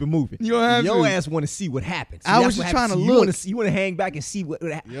gonna keep it moving. Your ass want to see what happens. I was just trying to look. You want to hang back and see what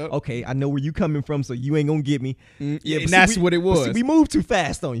happens. Yep. Okay, I know where you coming from, so you ain't gonna get me. Yeah, and that's what it was. We moved too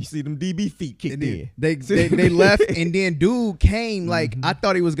fast on you. See them DB feet kicked in. They left, and then dude came like I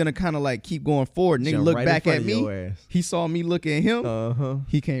thought he was gonna kind of like keep going forward. Nigga looked back at me. He saw me look at him.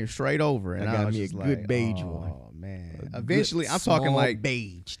 He came straight over, and I got me a good beige one. Oh man! Eventually, I'm talking like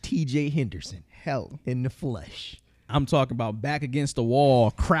beige T.J. Henderson. Hell in the flesh. I'm talking about back against the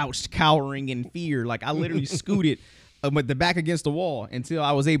wall, crouched, cowering in fear. Like I literally scooted, but the back against the wall until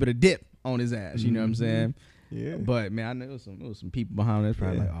I was able to dip on his ass. You know what I'm saying? Yeah, but man, I know it was some people behind us.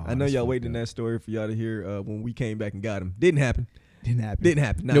 Probably like, I know y'all waiting that story for y'all to hear when we came back and got him. Didn't happen.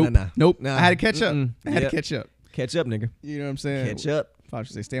 Nope. I had to catch up. Catch up, nigga. You know what I'm saying? Catch up. I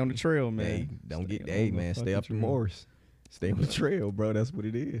should say, stay on the trail, man. Hey, don't get. Hey, man, stay up the moors. Stay on the trail, bro. That's what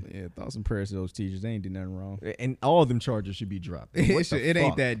it is. Yeah, thoughts and prayers to those teachers. They ain't do nothing wrong. And all of them charges should be dropped. It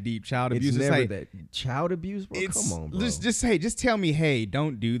ain't that deep. Child abuse. It's never that. Child abuse, bro? Come on, bro. Just tell me, hey,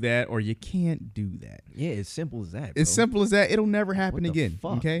 don't do that, or you can't do that. Yeah, it's simple as that, bro. It's simple as that. It'll never happen again.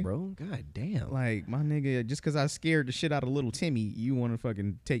 Fuck, okay, bro? God damn. Like, my nigga, just because I scared the shit out of little Timmy, you want to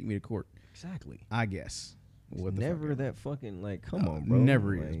fucking take me to court. Exactly. I guess. What never that fucking, like, come on, bro.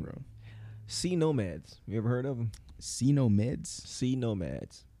 Never is, bro. Nomads. You ever heard of them? Sea nomads? Sea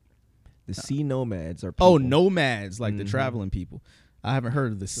nomads. The sea nomads are people. Oh, nomads, like the traveling people. I haven't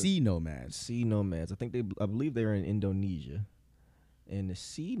heard of the sea nomads. Sea nomads. I believe they're in Indonesia. And the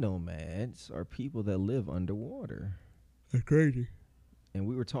sea nomads are people that live underwater. That's crazy. And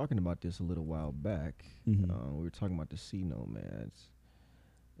we were talking about this a little while back. We were talking about the sea nomads.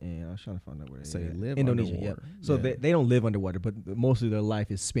 And I was trying to find out where they live Indonesia, underwater. Yeah. So they don't live underwater, but most of their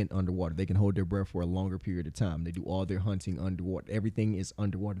life is spent underwater. They can hold their breath for a longer period of time. They do all their hunting underwater. Everything is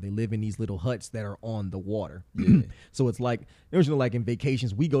underwater. They live in these little huts that are on the water. Yeah. So it's like, like in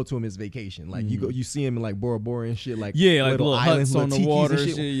vacations, we go to them as vacation. Like you see them in like Bora Bora and shit. Like like little islands huts on the water. And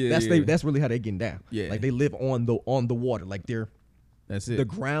shit. Yeah, that's really how they getting down. Yeah. Like they live on the water. Like that's it. The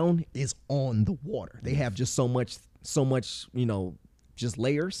ground is on the water. They have just so much, just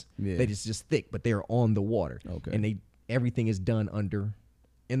layers that it's just thick, but they're on the water. Okay. And everything is done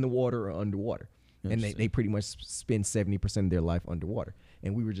in the water or underwater. And they pretty much spend 70% of their life underwater.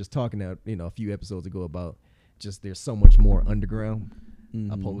 And we were just talking a few episodes ago about just there's so much more underground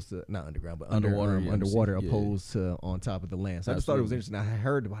opposed to not underground, but underwater opposed to on top of the land. So I just thought it was interesting. I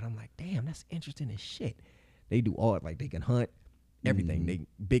heard about it. I'm like, damn, that's interesting as shit. They do all like they can hunt. Everything. They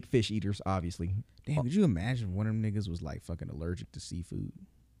big fish eaters, obviously. Damn, could you imagine one of them niggas was like fucking allergic to seafood?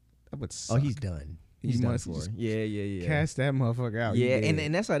 That would suck. Oh, he's done. He's done for it. Yeah. Cast that motherfucker out. Yeah,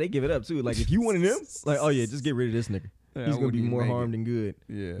 and that's how they give it up too. Like if you one of them, like, oh yeah, just get rid of this nigga. Yeah, he's gonna be more harm than good.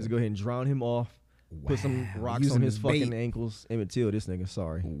 Yeah. Just go ahead and drown him off. Wow. Put some rocks on his fucking ankles. Emmett Till this nigga.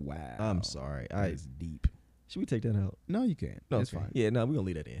 Sorry. Wow. I'm sorry. It's deep. Should we take that out? No, you can't. No, it's fine. Yeah, no, we're gonna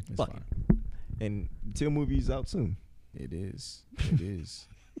leave that in. It's fine. And Till movie's out soon. It is.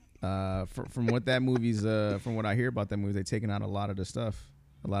 From what that movie's, from what I hear about that movie, they're taking out a lot of the stuff,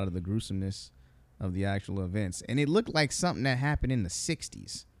 a lot of the gruesomeness of the actual events, and it looked like something that happened in the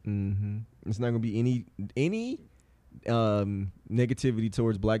 '60s. It's not gonna be any negativity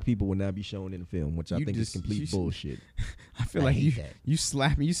towards black people will not be shown in the film, which I think is complete bullshit. I feel like you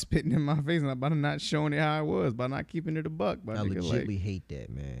slapping, you spitting in my face, and by not showing it how it was, by not keeping it a buck. I legitimately hate that,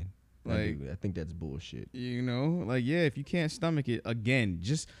 man. Like, I think that's bullshit. If you can't stomach it, again,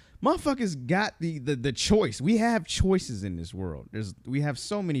 just motherfuckers got the choice. We have choices in this world. We have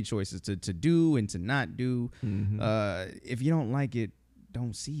so many choices to do and to not do. If you don't like it,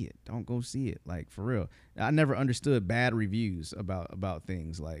 don't see it. Don't go see it. Like, for real. I never understood bad reviews about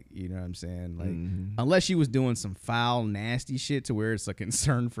things. Like, you know what I'm saying? Like, unless you was doing some foul, nasty shit to where it's a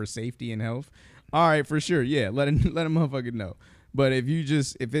concern for safety and health. All right, for sure. Yeah, let a motherfucker know. But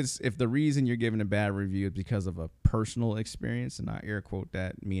if the reason you're giving a bad review is because of a personal experience, and I air quote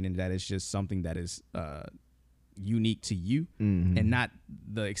that, meaning that it's just something that is unique to you and not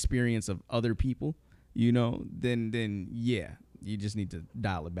the experience of other people, then yeah, you just need to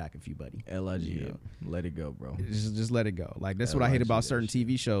dial it back a few, buddy. LIG, let it go, bro. Just let it go. Like, that's what I hate about certain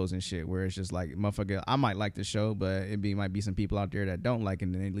TV shows and shit, where it's just like, motherfucker, I might like the show, but might be some people out there that don't like it,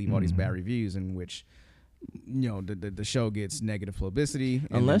 and then they leave all these bad reviews in which, the show gets negative publicity.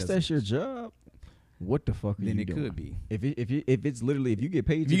 Unless that's your job, what the fuck are you doing? Then it could be. If it's literally, if you get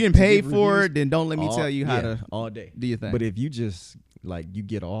paid, if you getting paid for it, then don't let me tell you how to all day do your thing. But if you just you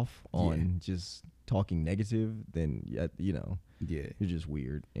get off on just talking negative, then you're just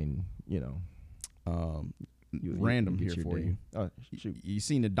weird, and random here for you. Oh, shoot. You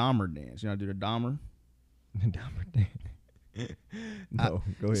seen the Dahmer dance? You know how to do the Dahmer? The Dahmer dance. No,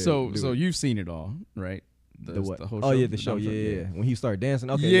 go ahead. So you've seen it all, right? The what? The whole show? Yeah, the show. Yeah. When he started dancing.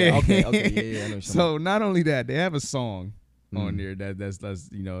 Okay. Yeah. Okay. Yeah. I know so not only that, they have a song on there that's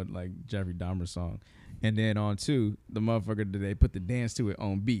like Jeffrey Dahmer's song, and then on two, the motherfucker they put the dance to it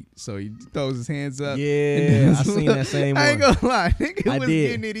on beat. So he throws his hands up. Yeah, I seen that same one. I ain't gonna lie, nigga was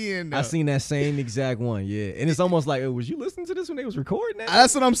getting it in. Though. I seen that same exact one. Yeah, and it's almost like, was you listening to this when they was recording that?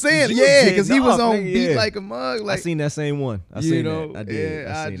 That's what I'm saying. Yeah, because he was on beat like a mug. Like, I seen that same one. I seen that. I did.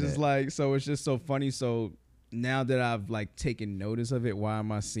 Yeah, I just that. So it's just so funny. So now that I've taken notice of it, why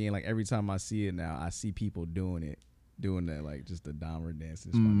am I seeing every time I see it now, I see people doing that just the Dahmer dance.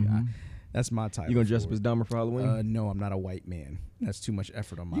 It's funny. That's my type. You gonna dress up as Dahmer for Halloween? No, I'm not a white man. That's too much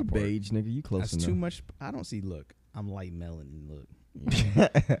effort on my part. You beige, nigga. You close enough. That's too much. I don't see. Look, I'm light melanin. Look.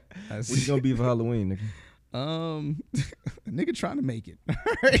 What you gonna be for Halloween, nigga? Nigga trying to make it. All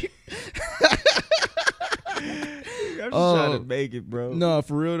right. I'm just trying to make it, bro. No,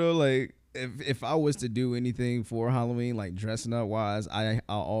 for real though. If I was to do anything for Halloween, dressing up wise, I'll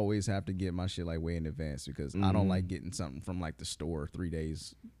always have to get my shit way in advance, because I don't like getting something from the store 3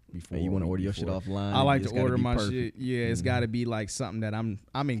 days before. You want to order your shit offline? I like to order my shit. Yeah, it's got to be something that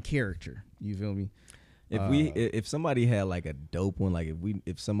I'm in character. You feel me? If somebody had like a dope one, like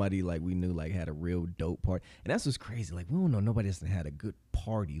if somebody like we knew like had a real dope party, and that's what's crazy. Like we don't know nobody that's had a good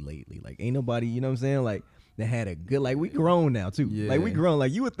party lately. Like ain't nobody, you know what I'm saying? Like that had a good. Like we grown now too. Yeah. Like we grown.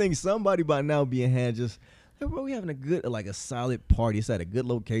 Like you would think somebody by now being had just. Hey, bro, we having a good like a solid party. It's at a good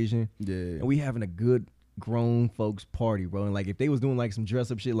location. Yeah. And we having a good grown folks party, bro. And like if they was doing like some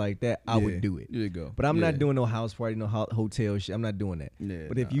dress up shit like that, I would do it. There you go. But I'm not doing no house party, no hotel shit. I'm not doing that. Yeah,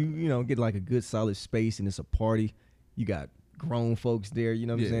 but if you know get like a good solid space and it's a party, you got grown folks there. You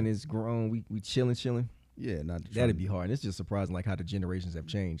know what I'm saying? It's grown. We chilling. Yeah, that'd be hard. And it's just surprising like how the generations have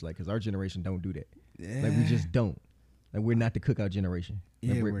changed. Like because our generation don't do that. Yeah. Like we just don't. Like we're not the cookout generation.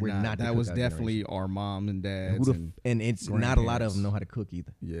 Like Yeah, we're not. That was definitely generation. our mom and dads. And it's not a lot of them know how to cook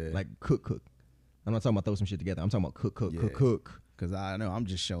either. Yeah. Like cook. I'm not talking about throw some shit together. I'm talking about cook. Because I know I'm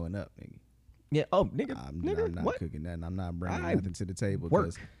just showing up, nigga. Yeah. Oh, nigga. I'm nigga, not cooking nothing. I'm not bringing nothing to the table.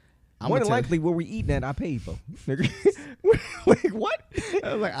 Work. More than likely, where we eating at, I paid for. Nigga. Like, what?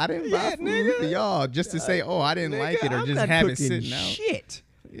 I was like, I didn't buy food for y'all just to say, oh, I didn't like it or just have it sitting out. Shit.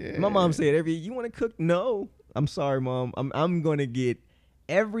 Yeah. My mom said, you want to cook? No. I'm sorry, Mom. I'm going to get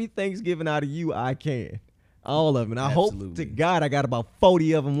every Thanksgiving out of you I can. All of them. And I hope to God I got about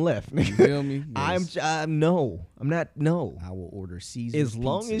 40 of them left. You feel me? Yes. I'm not. I will order Caesar's as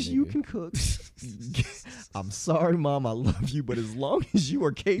long pizza, as nigga. you can cook. I'm sorry, Mom. I love you, but as long as you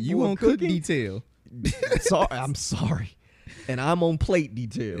are capable you of on cooking, cook detail. I'm sorry. And I'm on plate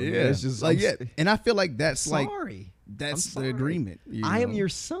detail. Yeah. Man. It's just like and I feel like that's sorry. That's the agreement. I am your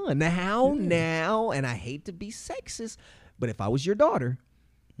son. Now, and I hate to be sexist, but if I was your daughter,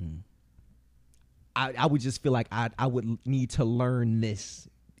 I would just feel like I would need to learn this,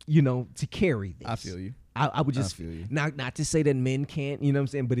 to carry this. I feel you. I would just feel you. Not to say that men can't, you know what I'm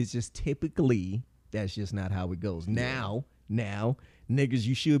saying, but it's just typically that's just not how it goes. Now, niggas,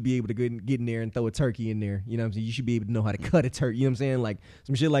 you should be able to get in there and throw a turkey in there. You know what I'm saying? You should be able to know how to cut a turkey. You know what I'm saying? Like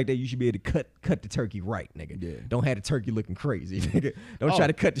some shit like that, you should be able to cut the turkey right, nigga. Yeah. Don't have the turkey looking crazy, nigga. Don't try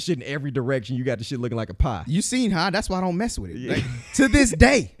to cut the shit in every direction. You got the shit looking like a pie. You seen how? That's why I don't mess with it. Yeah. Like, to this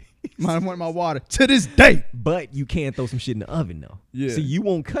day. I want my water to this day. But you can throw some shit in the oven though. Yeah. See, you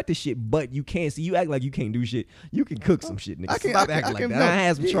won't cut the shit, but you can. See, you act like you can't do shit. You can cook some shit, nigga. Stop acting like that. I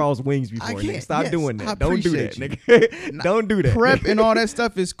had some Charles Wings before, nigga. Stop doing that. Don't do that, nigga. Don't do that. Prep and all that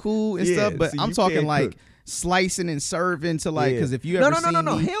stuff is cool and stuff, but I'm talking like slicing and serving to like, because if you ever seen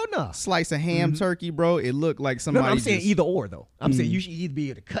hell no, slice a ham turkey, bro, it looked like somebody. No, I'm saying either or though. I'm saying you should either be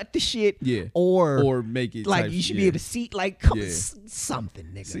able to cut the shit, or make it like you should be able to see like something,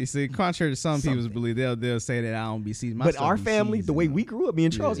 nigga. See, contrary to some people's belief, they'll say that I don't be seasoned. But our family, the way we grew up, me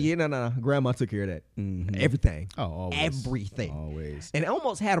and Charles, no, grandma took care of that. Everything. Oh, always. Everything. Always. And it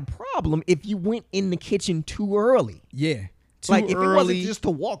almost had a problem if you went in the kitchen too early. Yeah. Like if it wasn't just to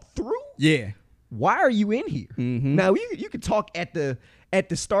walk through. Yeah. Why are you in here? Now you can talk at the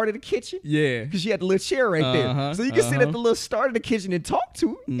start of the kitchen. Yeah. Because you had the little chair right there. So you can sit at the little start of the kitchen and talk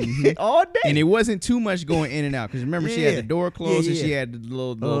to him all day. And it wasn't too much going in and out. Because remember, she had the door closed and she had the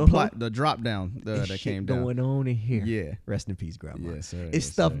little plot, the drop down that came down. Going on in here. Yeah. Rest in peace, Grandma. Yes, sir. It's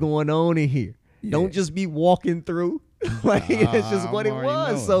stuff going on in here. Yeah. Don't just be walking through. Like it's just what it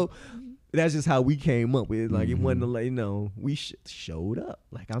was. So that's just how we came up with it. Like it wasn't like, we showed up.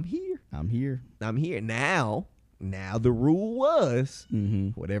 Like I'm here. I'm here. Now the rule was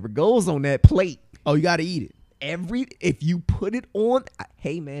whatever goes on that plate. Oh, you got to eat it. If you put it on,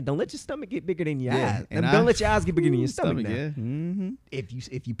 hey man, don't let your stomach get bigger than your eyes. And don't let your eyes get bigger than your stomach now. Yeah.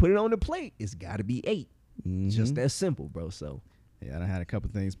 If you put it on the plate, it's got to be 8. Just that simple, bro. So yeah, I done had a couple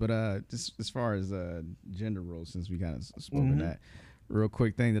things, but just as far as gender roles, since we kind of spoke of that. Real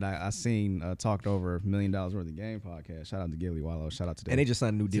quick thing that I seen talked over $1 Million Worth of Game podcast. Shout out to Gilly Wallow. Shout out to them. And they just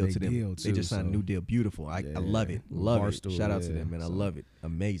signed a new deal to them. They just signed a new deal. Beautiful. I love it. Love it. Shout out to them, man. I love it.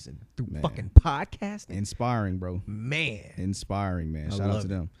 Amazing. Through fucking podcasting. Inspiring, bro. Man. Inspiring, man. Shout out to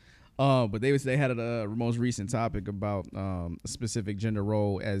them. But they had a most recent topic about a specific gender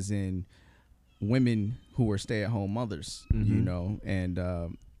role, as in women who are stay-at-home mothers, and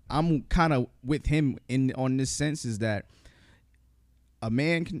I'm kind of with him on this sense, is that a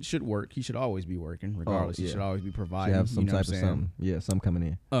man should work. He should always be working, regardless. He should always be providing. Have some type of something. Yeah, something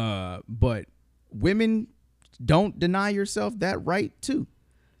coming in. But women, don't deny yourself that right too.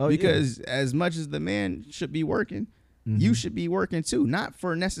 Because as much as the man should be working, you should be working too. Not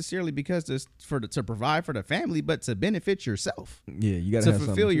for necessarily because to provide for the family, but to benefit yourself. Yeah, you got to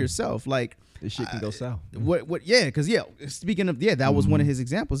fulfill yourself. Like this shit can go south. What? Yeah, because speaking of that was one of his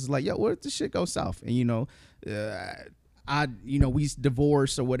examples. It's like what if this shit goes south? And we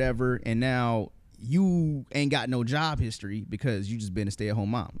divorced or whatever, and now you ain't got no job history because you just been a stay-at-home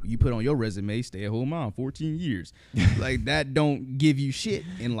mom. You put on your resume, stay-at-home mom, 14 years. Like, that don't give you shit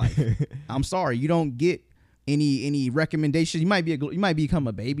in life. I'm sorry, you don't get any recommendations. You might become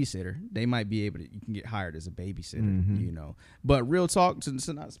a babysitter. They might be able to, you can get hired as a babysitter, you know. But real talk,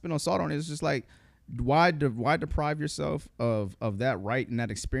 to not spin on salt on it, it's just like, why deprive yourself of that right and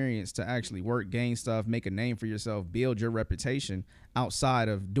that experience to actually work, gain stuff, make a name for yourself, build your reputation outside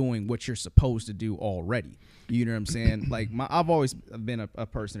of doing what you're supposed to do already? You know what I'm saying? Like, I've always been a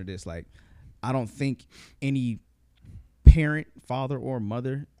person of this. Like, I don't think any parent, father or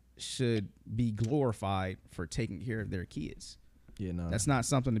mother, should be glorified for taking care of their kids. Yeah, no, that's not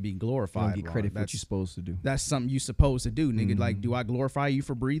something to be glorified. You don't get credit for what you're supposed to do. That's something you're supposed to do, nigga. Like, do I glorify you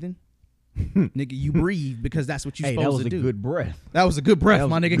for breathing? Nigga, you breathe because that's what you're supposed to do. That was a good breath. That was a good breath,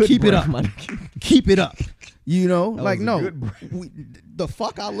 my nigga. Keep it up. Keep it up. You know, like, no, the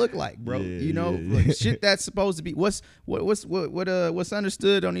fuck I look like, bro. Yeah, you know, like, shit that's supposed to be what's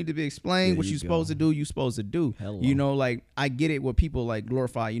understood don't need to be explained. What you supposed to do, you supposed to do. Hello. You know, like, I get it. What people like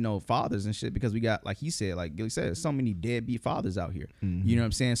glorify, you know, fathers and shit, because we got, like he said, like Gilly said, so many deadbeat fathers out here. You know what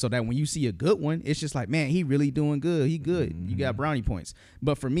I'm saying? So that when you see a good one, it's just like, man, he really doing good. He good. You got brownie points.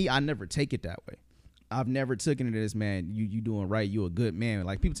 But for me, I never take it that way. I've never taken it as, man, you doing right, you a good man.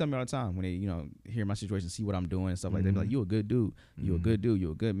 Like, people tell me all the time when they, you know, hear my situation, see what I'm doing and stuff like that. They be like, you a good dude, you a good dude,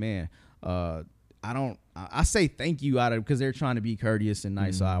 you a good man. I say thank you out of, because they're trying to be courteous and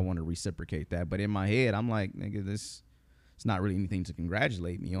nice, so I want to reciprocate that. But in my head, I'm like, nigga, it's not really anything to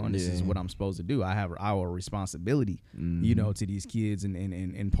congratulate me on. This is what I'm supposed to do. I have our responsibility, you know, to these kids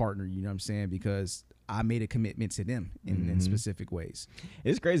and partner, you know what I'm saying? Because I made a commitment to them in specific ways.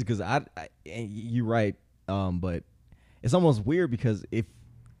 It's crazy because you're right, but it's almost weird because if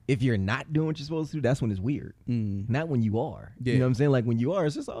you're not doing what you're supposed to do, that's when it's weird. Not when you are. Yeah. You know what I'm saying? Like, when you are,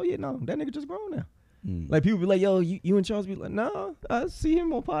 it's just, oh yeah, no, that nigga just grown now. Like, people be like, yo, you and Charles be like, no, I see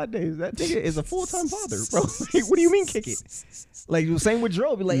him on pod days. That nigga is a full-time father, bro. Like, what do you mean kick it? Like, same with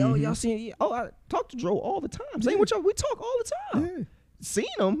Dro. Be like, oh, y'all seen, I talk to Dro all the time. Same with y'all, we talk all the time. Yeah. Seen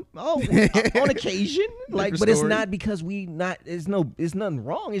them on occasion, like, but it's not because it's nothing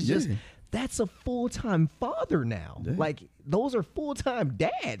wrong. It's just that's a full-time father now. Yeah. Like, those are full-time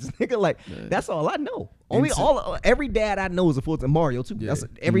dads, nigga. Like, that's all I know. Every dad I know is a full-time. Mario too. Yeah. That's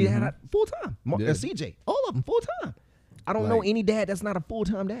every dad full-time. CJ, all of them full-time. I don't know any dad that's not a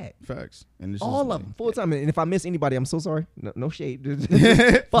full-time dad. Facts. And all of them full-time. And if I miss anybody, I'm so sorry. No shade.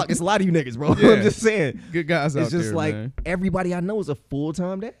 Fuck, it's a lot of you niggas, bro. Yeah. I'm just saying. Good guys out there, it's just like, man, everybody I know is a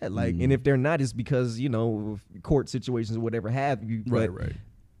full-time dad. Like, and if they're not, it's because, you know, court situations or whatever have you. Right.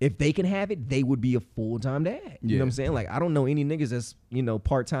 If they can have it, they would be a full-time dad. You know what I'm saying? Like, I don't know any niggas that's, you know,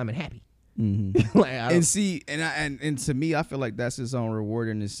 part-time and happy. Like, and see, and to me, I feel like that's its own reward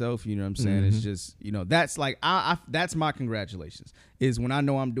in itself. You know what I'm saying? It's just, you know, that's like, that's my congratulations, is when I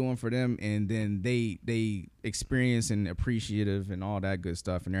know I'm doing for them, and then they experience and appreciative and all that good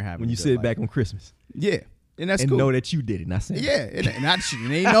stuff, and they're having when you sit back on Christmas. Yeah. And that's and cool. know that you did it. And I said, yeah, and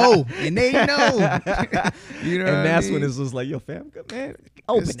they know, and they know. You know, and that's when it's just like, yo, fam, good man,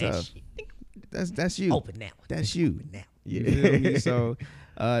 open that shit. That's you. Open now. That's you. Open now. Yeah. You know what I mean? So,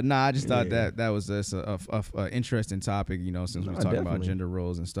 I just thought that was just a interesting topic. You know, since we're talking about gender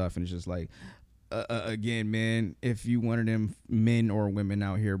roles and stuff, and it's just like, again, man, if you one of them men or women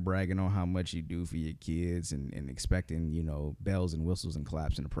out here bragging on how much you do for your kids and expecting, you know, bells and whistles and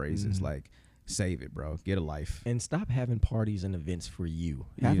claps and praises, like, save it, bro. Get a life. And stop having parties and events for you.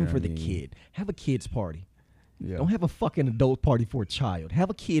 Have them for the kid. Have a kid's party. Yeah. Don't have a fucking adult party for a child.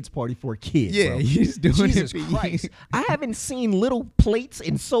 Have a kid's party for a kid. Yeah, bro. You're just doing Jesus Christ. I haven't seen little plates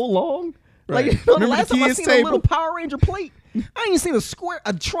in so long. Right. Like, you know, the last time I seen a little Power Ranger plate, I ain't seen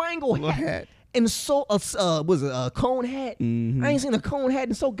a triangle hat. And so, was it a cone hat? I ain't seen a cone hat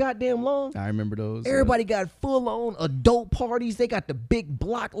in so goddamn long. I remember those. Everybody got full-on adult parties. They got the big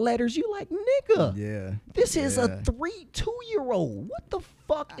block letters. You like, nigga. Yeah. This is a 2-year-old. What the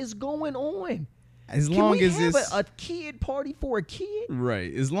fuck is going on? As long as it's a kid party for a kid?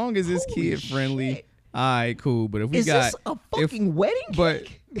 Right. As long as it's kid friendly. All right, cool. But if we is this a fucking wedding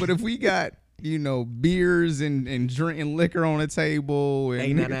cake? But if we got, you know, beers and drinking liquor on the table,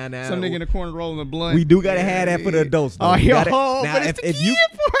 and some nigga in the corner rolling a blunt. We do gotta have that for the adults, though. Oh, but it's the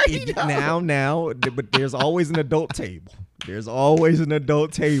kid party now, but there's always an adult table. There's always an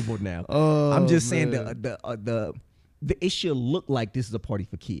adult table now. I'm just saying it should look like this is a party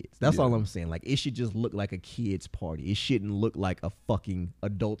for kids. That's all I'm saying. Like, it should just look like a kid's party. It shouldn't look like a fucking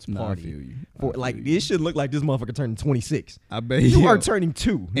adult's party. I feel you. It should look like this motherfucker turning 26. I bet you are turning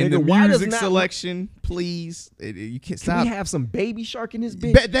 2. And nigga, the music selection, please. You can't stop. Can we have some Baby Shark in this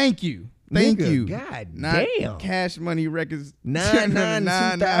bitch? Thank you. Thank Nigga, you. God Not damn. Cash Money Records.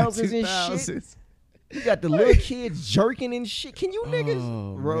 2000s and shit. You got the little kids jerking and shit. Can you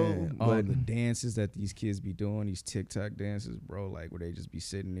niggas, bro? All the dances that these kids be doing, these TikTok dances, bro, like where they just be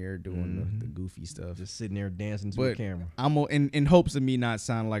sitting there doing the goofy stuff. Just sitting there dancing to the camera. I'm in hopes of me not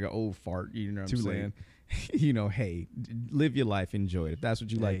sounding like an old fart. You know what I'm saying? You know, hey, live your life, enjoy it. If that's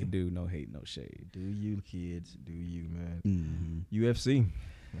what you like to do, no hate, no shade. Do you, kids? Do you, man? UFC.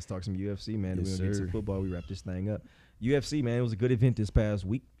 Let's talk some UFC, man. Yes, We're gonna get some football. We wrap this thing up. UFC, man. It was a good event this past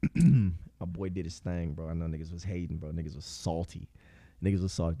week. My boy did his thing, bro. I know niggas was hating, bro. Niggas was salty. But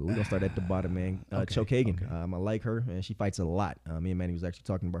we're gonna start at the bottom, man. Choke Hagan. I like her, man. She fights a lot. Me and Manny was actually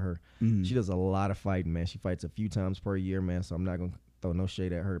talking about her. She does a lot of fighting, man. She fights a few times per year, man. So I'm not gonna throw no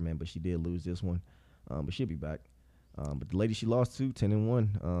shade at her, man. But she did lose this one. But she'll be back. But the lady she lost to,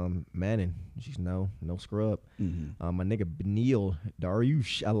 10-1, Manning. She's no scrub. My nigga Beneil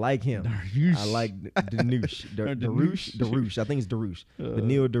Dariush. I like him. I like Darush. Darush. I think it's Darush.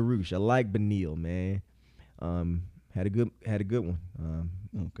 Beneil Darush. I like Beneil, man. Had a good one.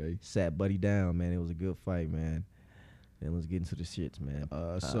 Okay. Sat Buddy down, man. It was a good fight, man. And let's get into the shits, man.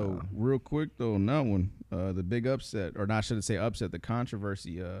 So real quick though, on that one, the big upset, or not, should I say upset, the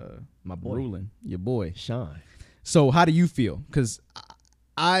controversy, my boy ruling, your boy Sean. So how do you feel? Because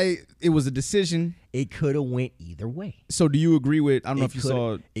it was a decision. It could have went either way. So do you agree with? I don't know if you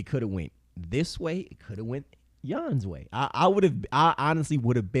saw. It could have went this way. It could have went Jan's way. I honestly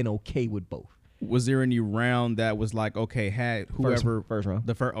would have been okay with both. Was there any round that was like, okay, had whoever first round?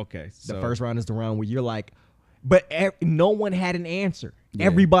 The first, okay. So. The first round is the round where you're like, but no one had an answer. Yeah.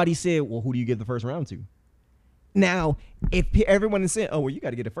 Everybody said, well, who do you give the first round to? Now, if everyone is saying, oh, well, you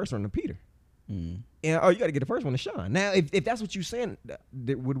got to get the first round to Peter. And, oh, you got to get the first one to Sean. Now, if that's what you're saying,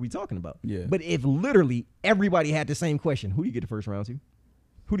 what are we talking about? Yeah. But if literally everybody had the same question, who do you get the first round to?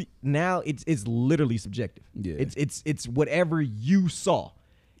 Now it's literally subjective. Yeah. It's whatever you saw.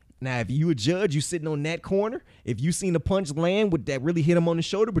 Now, if you a judge, you sitting on that corner, if you seen the punch land with that really hit him on the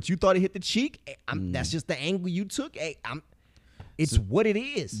shoulder, but you thought it hit the cheek, that's just the angle you took. It's what it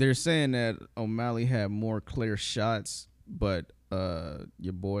is. They're saying that O'Malley had more clear shots, but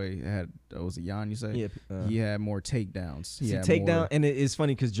your boy had, was it Jan, you say? Yeah. He had more takedowns. And it's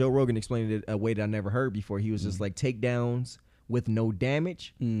funny because Joe Rogan explained it a way that I never heard before. He was just like takedowns with no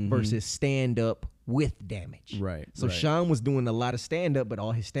damage versus stand up with damage. Right. So Sean was doing a lot of stand up, but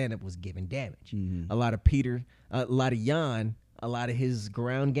all his stand up was giving damage. A lot of Peter, a lot of Jan, a lot of his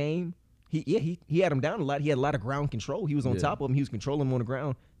ground game. He had him down a lot. He had a lot of ground control. He was on top of him. He was controlling him on the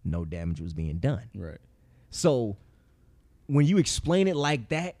ground. No damage was being done. Right. So when you explain it like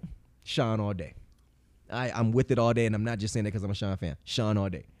that, Sean all day. I'm with it all day, and I'm not just saying that because I'm a Sean fan. Sean all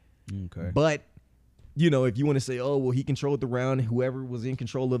day. Okay. But you know, if you want to say, oh, well, he controlled the round, whoever was in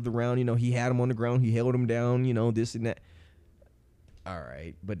control of the round, you know, he had him on the ground, he held him down, you know, this and that. All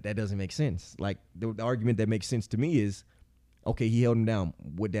right, but that doesn't make sense. Like, the argument that makes sense to me is, okay, he held him down.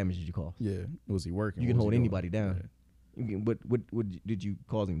 What damage did you cause? Yeah. Was he working? You can hold anybody down. Yeah. You can, what did you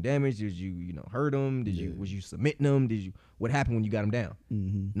cause him damage? Did you hurt him? Was you submitting him? What happened when you got him down?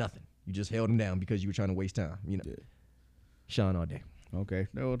 Nothing. You just held him down because you were trying to waste time. You know, Sean all day. Okay,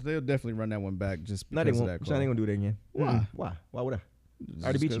 they'll definitely run that one back just because of that call. Sean ain't gonna do that again. Why? Why would I? I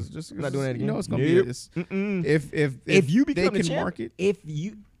already beat you. Just I'm not doing that again. You know it's gonna be if you become the champion.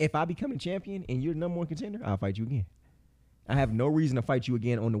 If I become a champion and you're the number one contender, I'll fight you again. I have no reason to fight you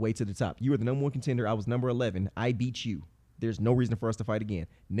again on the way to the top. You were the number one contender. I was number 11. I beat you. There's no reason for us to fight again.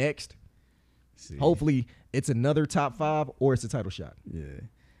 Next, hopefully it's another top 5 or it's a title shot. Yeah.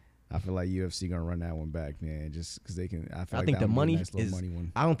 I feel like UFC gonna run that one back, man, just because they can. I think the money is. Money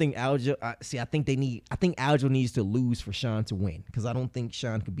one. I don't think Aljo. I think Aljo needs to lose for Sean to win because I don't think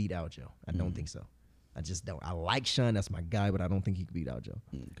Sean could beat Aljo. I don't think so. I just don't. I like Sean. That's my guy, but I don't think he could beat Aljo.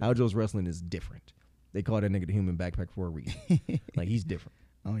 Okay. Aljo's wrestling is different. They call that nigga the human backpack for a reason. Like, he's different.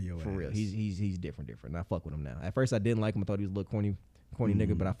 Oh, yo, for real. He's different. And I fuck with him now. At first I didn't like him. I thought he was a little corny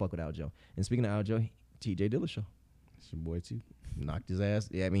nigga, but I fuck with Aljo. And speaking of Aljo, TJ Dillashaw. It's your boy too. Knocked his ass.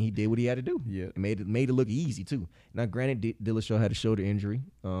 Yeah, I mean, he did what he had to do. Yeah, made it look easy too. Now, granted, Dillashaw had a shoulder injury.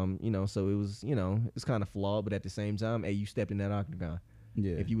 So it was, it's kind of flawed. But at the same time, hey, you stepped in that octagon.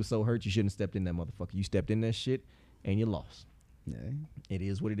 Yeah. If you were so hurt, you shouldn't have stepped in that motherfucker. You stepped in that shit, and you lost. Yeah. It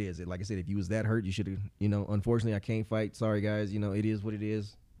is what it is. Like I said, if you was that hurt, you should have. Unfortunately, I can't fight. Sorry, guys. It is what it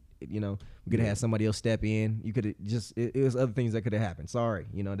is. We could have had somebody else step in. You could have just. It was other things that could have happened. Sorry.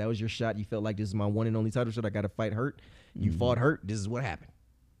 That was your shot. You felt like this is my one and only title shot. I got to fight hurt. You fought hurt. This is what happened.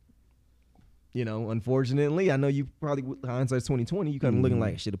 Unfortunately, I know you probably, hindsight's 2020, you kind of looking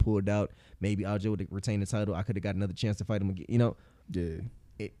like, should have pulled out. Maybe Aljo would have retained the title. I could have got another chance to fight him again.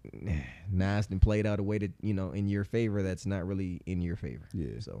 Yeah. Nas done played out a way that, in your favor that's not really in your favor.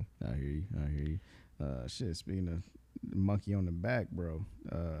 Yeah. So I hear you. Shit, speaking of monkey on the back, bro.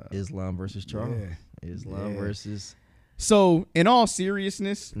 Islam versus Charles. Yeah. Islam versus. So, in all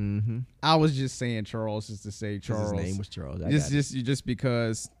seriousness, I was just saying Charles just to say Charles. His name was Charles. Just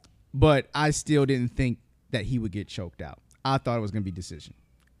because, but I still didn't think that he would get choked out. I thought it was going to be decision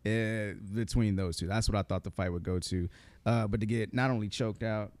between those two. That's what I thought the fight would go to. But to get not only choked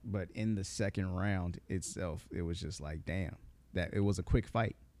out, but in the second round itself, it was just like, damn, that it was a quick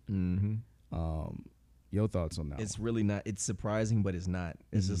fight. Your thoughts on that? It's really not. It's surprising, but it's not.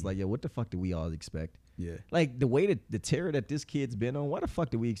 It's just like, what the fuck do we all expect? Yeah. Like the way that the terror that this kid's been on, why the fuck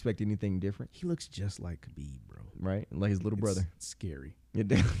do we expect anything different? He looks just like Khabib, bro. Right? Like his little brother. It's scary.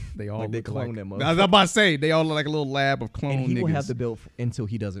 They all like they clone that motherfucker. I was about to say, they all look like a little lab of clone niggas. And he will have the belt until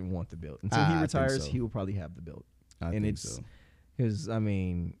he doesn't want the belt. Until he retires, so. he will probably have the belt. I think so. Because, I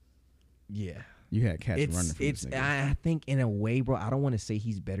mean, yeah. You had cats running from this nigga. I think in a way, bro, I don't want to say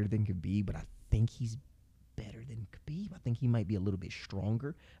he's better than Khabib, but I think he's better than Khabib. I think he might be a little bit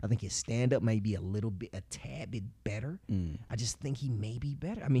stronger. I think his stand-up might be a tad bit better. I just think he may be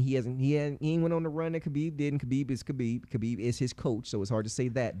better. I mean, he ain't went on the run that Khabib did, and Khabib is Khabib. Khabib is his coach, so it's hard to say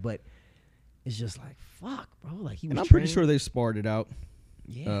that, but it's just like, fuck, bro. Like he was. And I'm pretty sure they've sparred it out.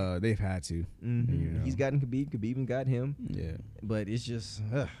 Yeah. They've had to. He's gotten Khabib. Khabib got him. Yeah. But it's just,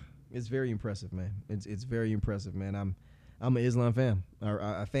 it's very impressive, man. It's very impressive, man. I'm an Islam fan.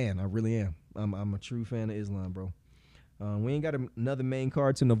 A fan. I really am. I'm a true fan of Islam, bro. We ain't got another main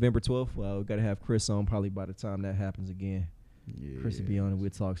card till November 12th. Well, we got to have Chris on probably by the time that happens again. Yeah. Chris will be on, and we'll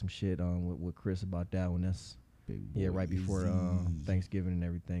talk some shit with Chris about that one. That's right before Thanksgiving and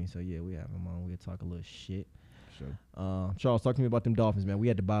everything. So yeah, we have him on. We'll talk a little shit. Sure. Charles, talk to me about them Dolphins, man. We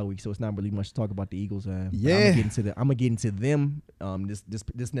had the bye week, so it's not really much to talk about the Eagles. I'm gonna get into them.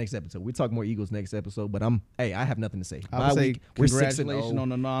 This next episode. We talk more Eagles next episode, but I have nothing to say. Bye week. We're congratulations on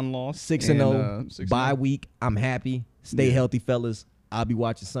the non-loss. 6-0. Bye week. I'm happy. Stay healthy, fellas. I'll be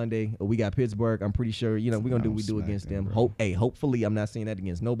watching Sunday. We got Pittsburgh. I'm pretty sure, we're going to do what we do against them. Hopefully, I'm not saying that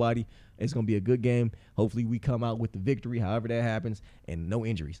against nobody. It's going to be a good game. Hopefully, we come out with the victory, however that happens, and no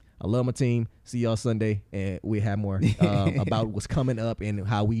injuries. I love my team. See y'all Sunday, and we have more about what's coming up and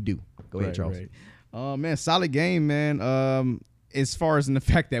how we do. Go ahead, Charles. Right. Oh, man, solid game, man. As far as in the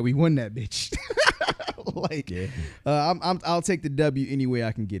fact that we won that bitch. I'll take the W any way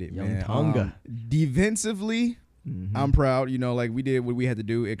I can get it, man. Tonga. Defensively, I'm proud. We did what we had to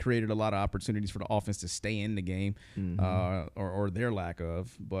do. It created a lot of opportunities for the offense to stay in the game, or their lack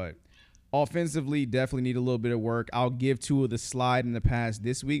of. But offensively, definitely need a little bit of work. I'll give Tua the slide in the past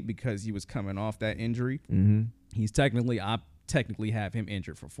this week because he was coming off that injury. He's I technically have him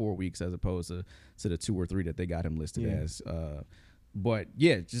injured for 4 weeks as opposed to the 2 or 3 that they got him listed as. But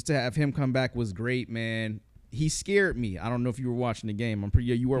yeah, just to have him come back was great, man. He scared me. I don't know if you were watching the game.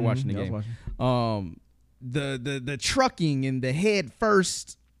 You were watching the game. The trucking and the head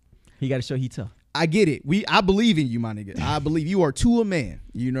first. He got to show he tough. I get it. I believe in you, my nigga. I believe you are a man.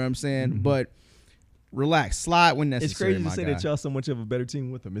 You know what I'm saying? But relax, slide when necessary. It's crazy to say that y'all so much of a better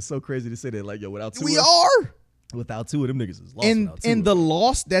team with him. It's so crazy to say that without Tua. We are. Without Tua, them niggas is lost. And the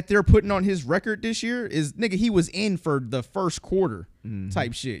loss that they're putting on his record this year is, nigga, he was in for the first quarter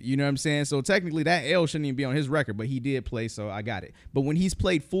type shit. You know what I'm saying? So technically that L shouldn't even be on his record, but he did play, so I got it. But when he's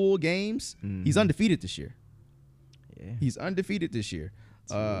played full games, he's undefeated this year. Yeah. He's undefeated this year.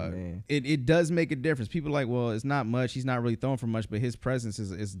 It does make a difference. People are like, well, it's not much. He's not really throwing for much, but his presence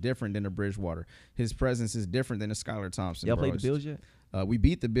is different than a Bridgewater. His presence is different than a Skylar Thompson. Y'all played the Bills yet? We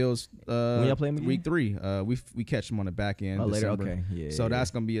beat the Bills when y'all play them again? week 3. We catch them on the back end. Later, December. okay. Yeah, so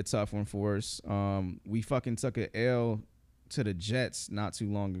that's going to be a tough one for us. We fucking took an L to the Jets not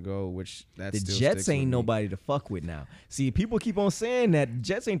too long ago, which the Jets ain't nobody to fuck with now. See, people keep on saying that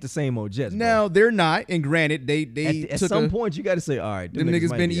Jets ain't the same old Jets. No, they're not. And granted, they at some point you got to say, all right, them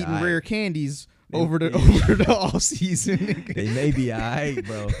niggas been eating rare candies over the off season. They may be all right,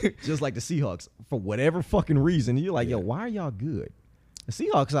 bro. Just like the Seahawks, for whatever fucking reason, you're like, yo, why are y'all good? The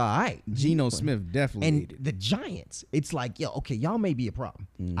Seahawks are all right. Geno Smith definitely. And the Giants, it's like, yo, okay, y'all may be a problem.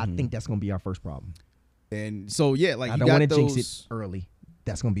 I think that's gonna be our first problem. And so yeah, like I don't want to jinx it early.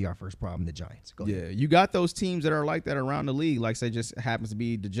 That's gonna be our first problem. The Giants. Go ahead. You got those teams that are like that around the league. Like say, just happens to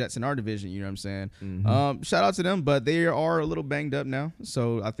be the Jets in our division. You know what I'm saying? Shout out to them, but they are a little banged up now.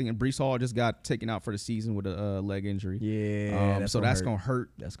 So I think Breece Hall just got taken out for the season with a leg injury. Yeah, that's gonna hurt.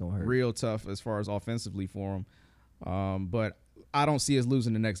 That's gonna hurt real tough as far as offensively for them. But I don't see us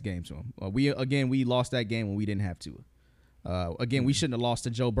losing the next game to them. We lost that game when we didn't have Tua. Again, we shouldn't have lost to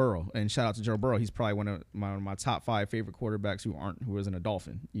Joe Burrow, and shout out to Joe Burrow. He's probably one of my top 5 favorite quarterbacks who isn't a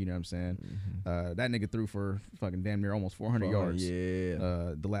Dolphin. You know what I'm saying? Mm-hmm. That nigga threw for fucking damn near almost 400 yards.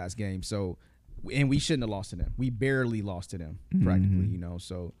 The last game. So, and we shouldn't have lost to them. We barely lost to them practically. You know,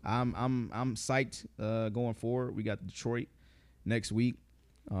 so I'm psyched going forward. We got Detroit next week.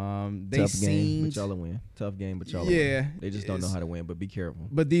 Tough game, but y'all will win. Tough game, but y'all will win. They just don't know how to win, but be careful.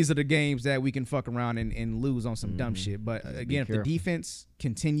 But these are the games that we can fuck around and lose on some dumb shit. But again, if the defense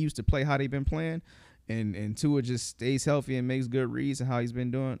continues to play how they've been playing and Tua just stays healthy and makes good reads and how he's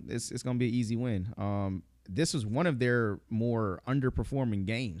been doing, it's going to be an easy win. This was one of their more underperforming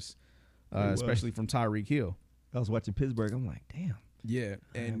games, especially from Tyreek Hill. I was watching Pittsburgh. I'm like, damn. Yeah,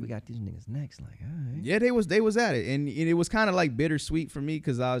 and we got these niggas next. Like, all right. Yeah, they was at it, and it was kind of like bittersweet for me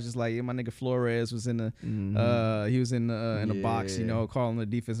because I was just like, yeah, my nigga Flores was in the, he was in the box, you know, calling the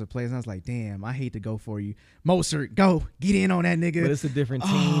defensive plays, and I was like, damn, I hate to go for you, Mostert, go get in on that nigga. But it's a different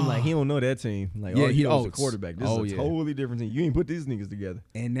team. Like he don't know that team. Like he knows the quarterback. This is a totally different team. You ain't put these niggas together.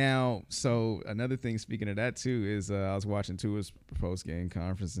 And now, so another thing, speaking of that too, is I was watching Tua's post game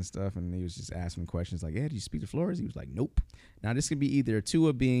conference and stuff, and he was just asking questions like, yeah, did you speak to Flores? He was like, nope. Now, this could be either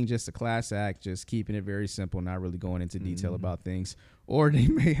Tua being just a class act, just keeping it very simple, not really going into detail about things, or they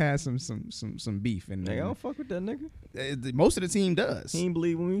may have some beef. And I don't fuck with that nigga. Most of the team does. He ain't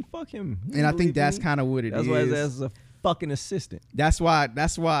believe when we fuck him. And I think that's kind of what it is. That's why his ass is a fucking assistant. That's the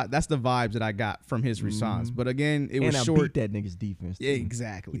vibes that I got from his response. But again, it was short. And I beat that nigga's defense. Yeah,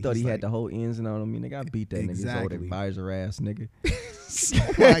 exactly. He thought he had the whole ends and on him. Nigga, I beat that nigga's old advisor ass nigga.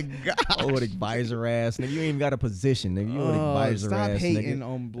 Oh my God. Old advisor ass nigga. You ain't even got a position, nigga. You an advisor ass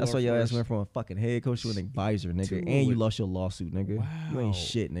nigga. That's why your ass went from a fucking head coach to an advisor, nigga. And you lost your lawsuit, nigga. Wow. You ain't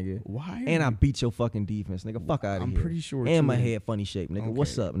shit, nigga. Why? And I beat your fucking defense, nigga. Fuck out of here. I'm pretty sure. And my head funny shape, nigga. Okay.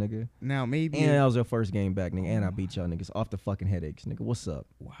 What's up, nigga? Now maybe. And that was your first game back, nigga. And I beat y'all niggas off the fucking headaches, nigga. What's up?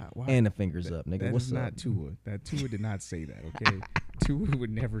 Why? And the fingers up, nigga. What's up? Not Tua. That Tua did not say that, okay? Tua would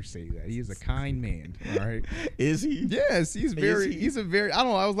never say that. He is a kind man, all right? Is he? Yes, he's a very, I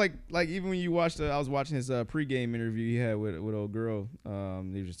don't know, I was like even when you watched, I was watching his pregame interview he had with old girl, he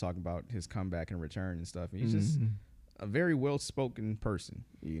was just talking about his comeback and return and stuff. And he's just a very well-spoken person,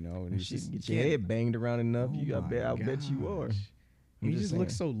 you know? And he's just, get your head banged around enough, I'll bet you are. He just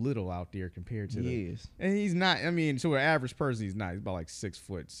looks so little out there compared to and he's not, I mean, to an average person, he's not. He's about like 6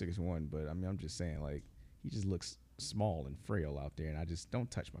 foot, 6'1", but I mean, I'm just saying, like, he just looks small and frail out there, and I just don't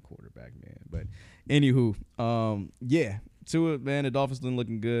touch my quarterback, man. But anywho, Tua, man, the Dolphins been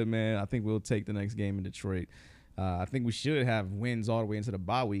looking good, man. I think we'll take the next game in Detroit. I think we should have wins all the way into the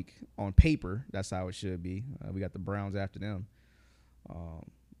bye week on paper. That's how it should be. We got the Browns after them.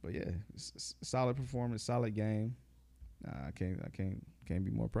 But yeah, solid performance, solid game. I can't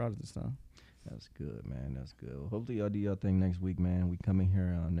be more proud of this time. That's good, man. That's good. Well, hopefully y'all do your thing next week, man. We come in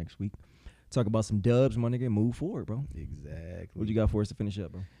here next week. Talk about some dubs, my nigga. Move forward, bro. Exactly. What you got for us to finish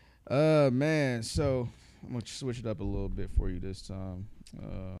up, bro? Man, so I'm going to switch it up a little bit for you this time.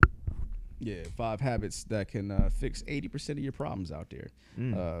 5 habits that can fix 80% of your problems out there.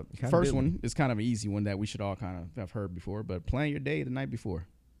 First one is kind of an easy one that we should all kind of have heard before, but plan your day the night before.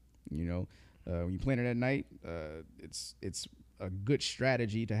 You know, when you plan it at night, it's a good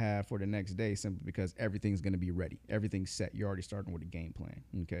strategy to have for the next day, simply because everything's going to be ready. Everything's set. You're already starting with a game plan.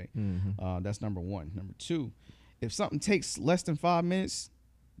 Okay. That's number one. Number two, if something takes less than 5 minutes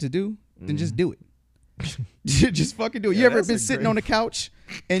to do, then just do it. Just fucking do it. You ever been sitting on the couch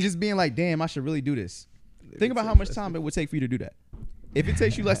and just being like, damn, I should really do this? Think about how much time it would take for you to do that. If it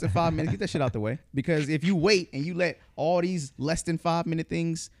takes you less than 5 minutes, get that shit out the way. Because if you wait and you let all these less than 5 minute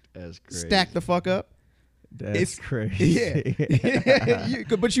things stack the fuck up, it's crazy. Yeah.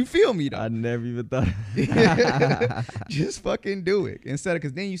 But you feel me, though. I never even thought. Just fucking do it. Instead of,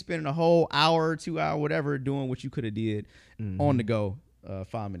 because then you spend a whole hour, 2 hour, whatever, doing what you could have did on the go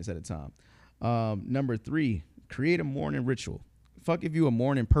 5 minutes at a time. Number 3, create a morning ritual. Fuck if you a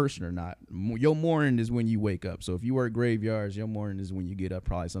morning person or not. Your morning is when you wake up. So if you work graveyards, your morning is when you get up,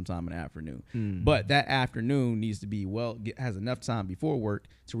 probably sometime in the afternoon. But that afternoon needs to be has enough time before work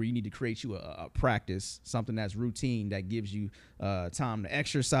to where you need to create you a practice, something that's routine that gives you time to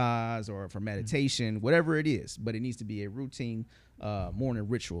exercise or for meditation, whatever it is. But it needs to be a routine morning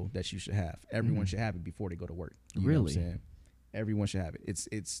ritual that you should have. Everyone should have it before they go to work. You know what I'm saying? Everyone should have it.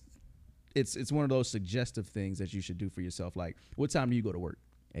 It's one of those suggestive things that you should do for yourself. Like, what time do you go to work?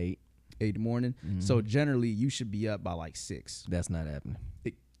 8 in the morning. So generally, you should be up by like 6. That's not happening.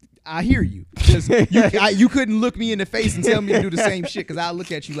 I hear you. You couldn't look me in the face and tell me to do the same shit, because I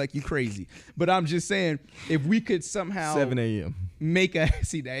look at you like you crazy. But I'm just saying, if we could somehow 7 a.m.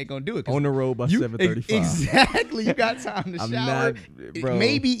 see, that ain't gonna do it. On the road by 7:35. Exactly. You got time to shower, bro.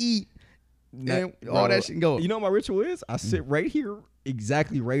 maybe eat, and all that shit go. You know what my ritual is? I sit right here,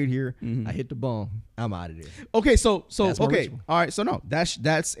 exactly right here. I hit the bong. I'm out of there. Okay, so okay, all right. So no,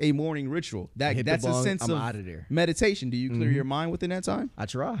 that's a morning ritual. That's a sense of out of there. Meditation. Do you clear your mind within that time? I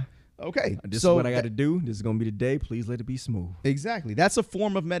try. Okay, this is what I got to do. This is gonna be the day. Please let it be smooth. Exactly. That's a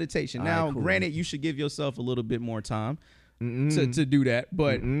form of meditation. Now, cool. Granted, you should give yourself a little bit more time to do that,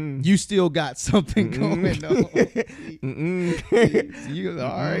 but you still got something going on.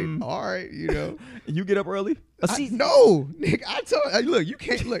 All right. You know, you get up early. No, Nick.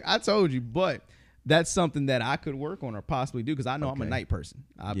 I told you, but that's something that I could work on or possibly do because I know I'm a night person.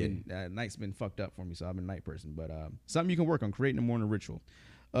 Night's been fucked up for me, so I'm a night person. But something you can work on, creating a morning ritual.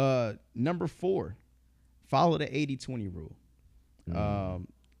 Number 4, follow the 80-20 rule.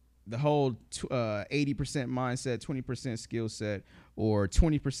 The whole 80% mindset, 20% skill set, or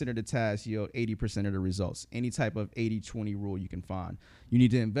 20% of the tasks yield 80% of the results. Any type of 80-20 rule you can find. You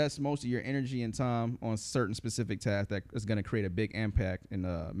need to invest most of your energy and time on certain specific tasks that is going to create a big impact and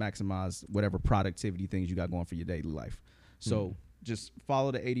maximize whatever productivity things you got going for your daily life. So just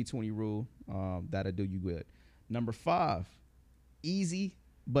follow the 80-20 rule. That'll do you good. Number 5, easy,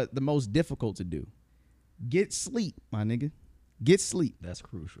 but the most difficult to do. Get sleep, my nigga. Get sleep. That's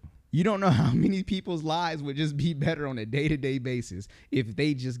crucial. You don't know how many people's lives would just be better on a day-to-day basis if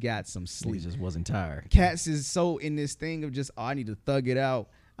they just got some sleep. He just wasn't tired. Cats is so in this thing of just, I need to thug it out.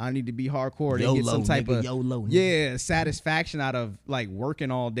 I need to be hardcore. They get some type of YOLO, satisfaction out of like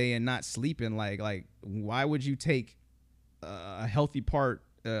working all day and not sleeping. Like why would you take a healthy part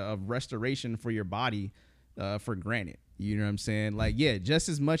of restoration for your body for granted? You know what I'm saying? Like, yeah, just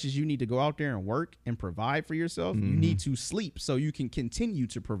as much as you need to go out there and work and provide for yourself, you need to sleep so you can continue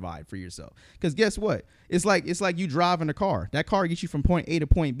to provide for yourself. Because guess what? It's like you driving a car. That car gets you from point A to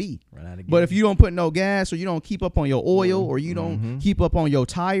point B. But if you don't put no gas or you don't keep up on your oil or you don't keep up on your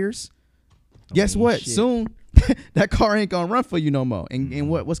tires, guess what? Shit. Soon that car ain't gonna run for you no more. And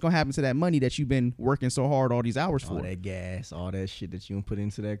what's gonna happen to that money that you've been working so hard all these hours for? All that gas, all that shit that you put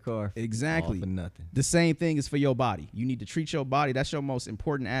into that car. Exactly. All for nothing. The same thing is for your body. You need to treat your body. That's your most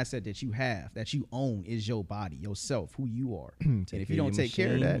important asset that you have, that you own, is your body, yourself, who you are. And if you don't take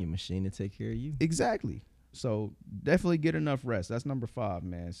care of that, your machine to take care of you. Exactly. So definitely get enough rest. That's number 5,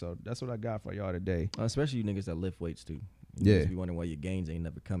 man. So that's what I got for y'all today. Especially you niggas that lift weights too. You just be wondering why your gains ain't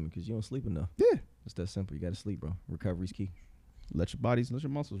never coming because you don't sleep enough. Yeah. It's that simple. You got to sleep, bro. Recovery's key. Let your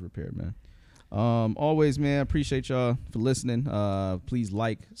muscles repair, man. Always, man, appreciate y'all for listening. Please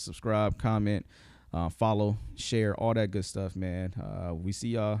like, subscribe, comment, follow, share, all that good stuff, man. We see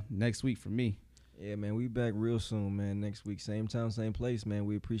y'all next week from me. Yeah, man, we back real soon, man. Next week, same time, same place, man.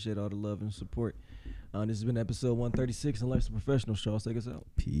 We appreciate all the love and support. This has been episode 136 of Life's a Professional. Charles, take us out.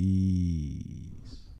 Peace.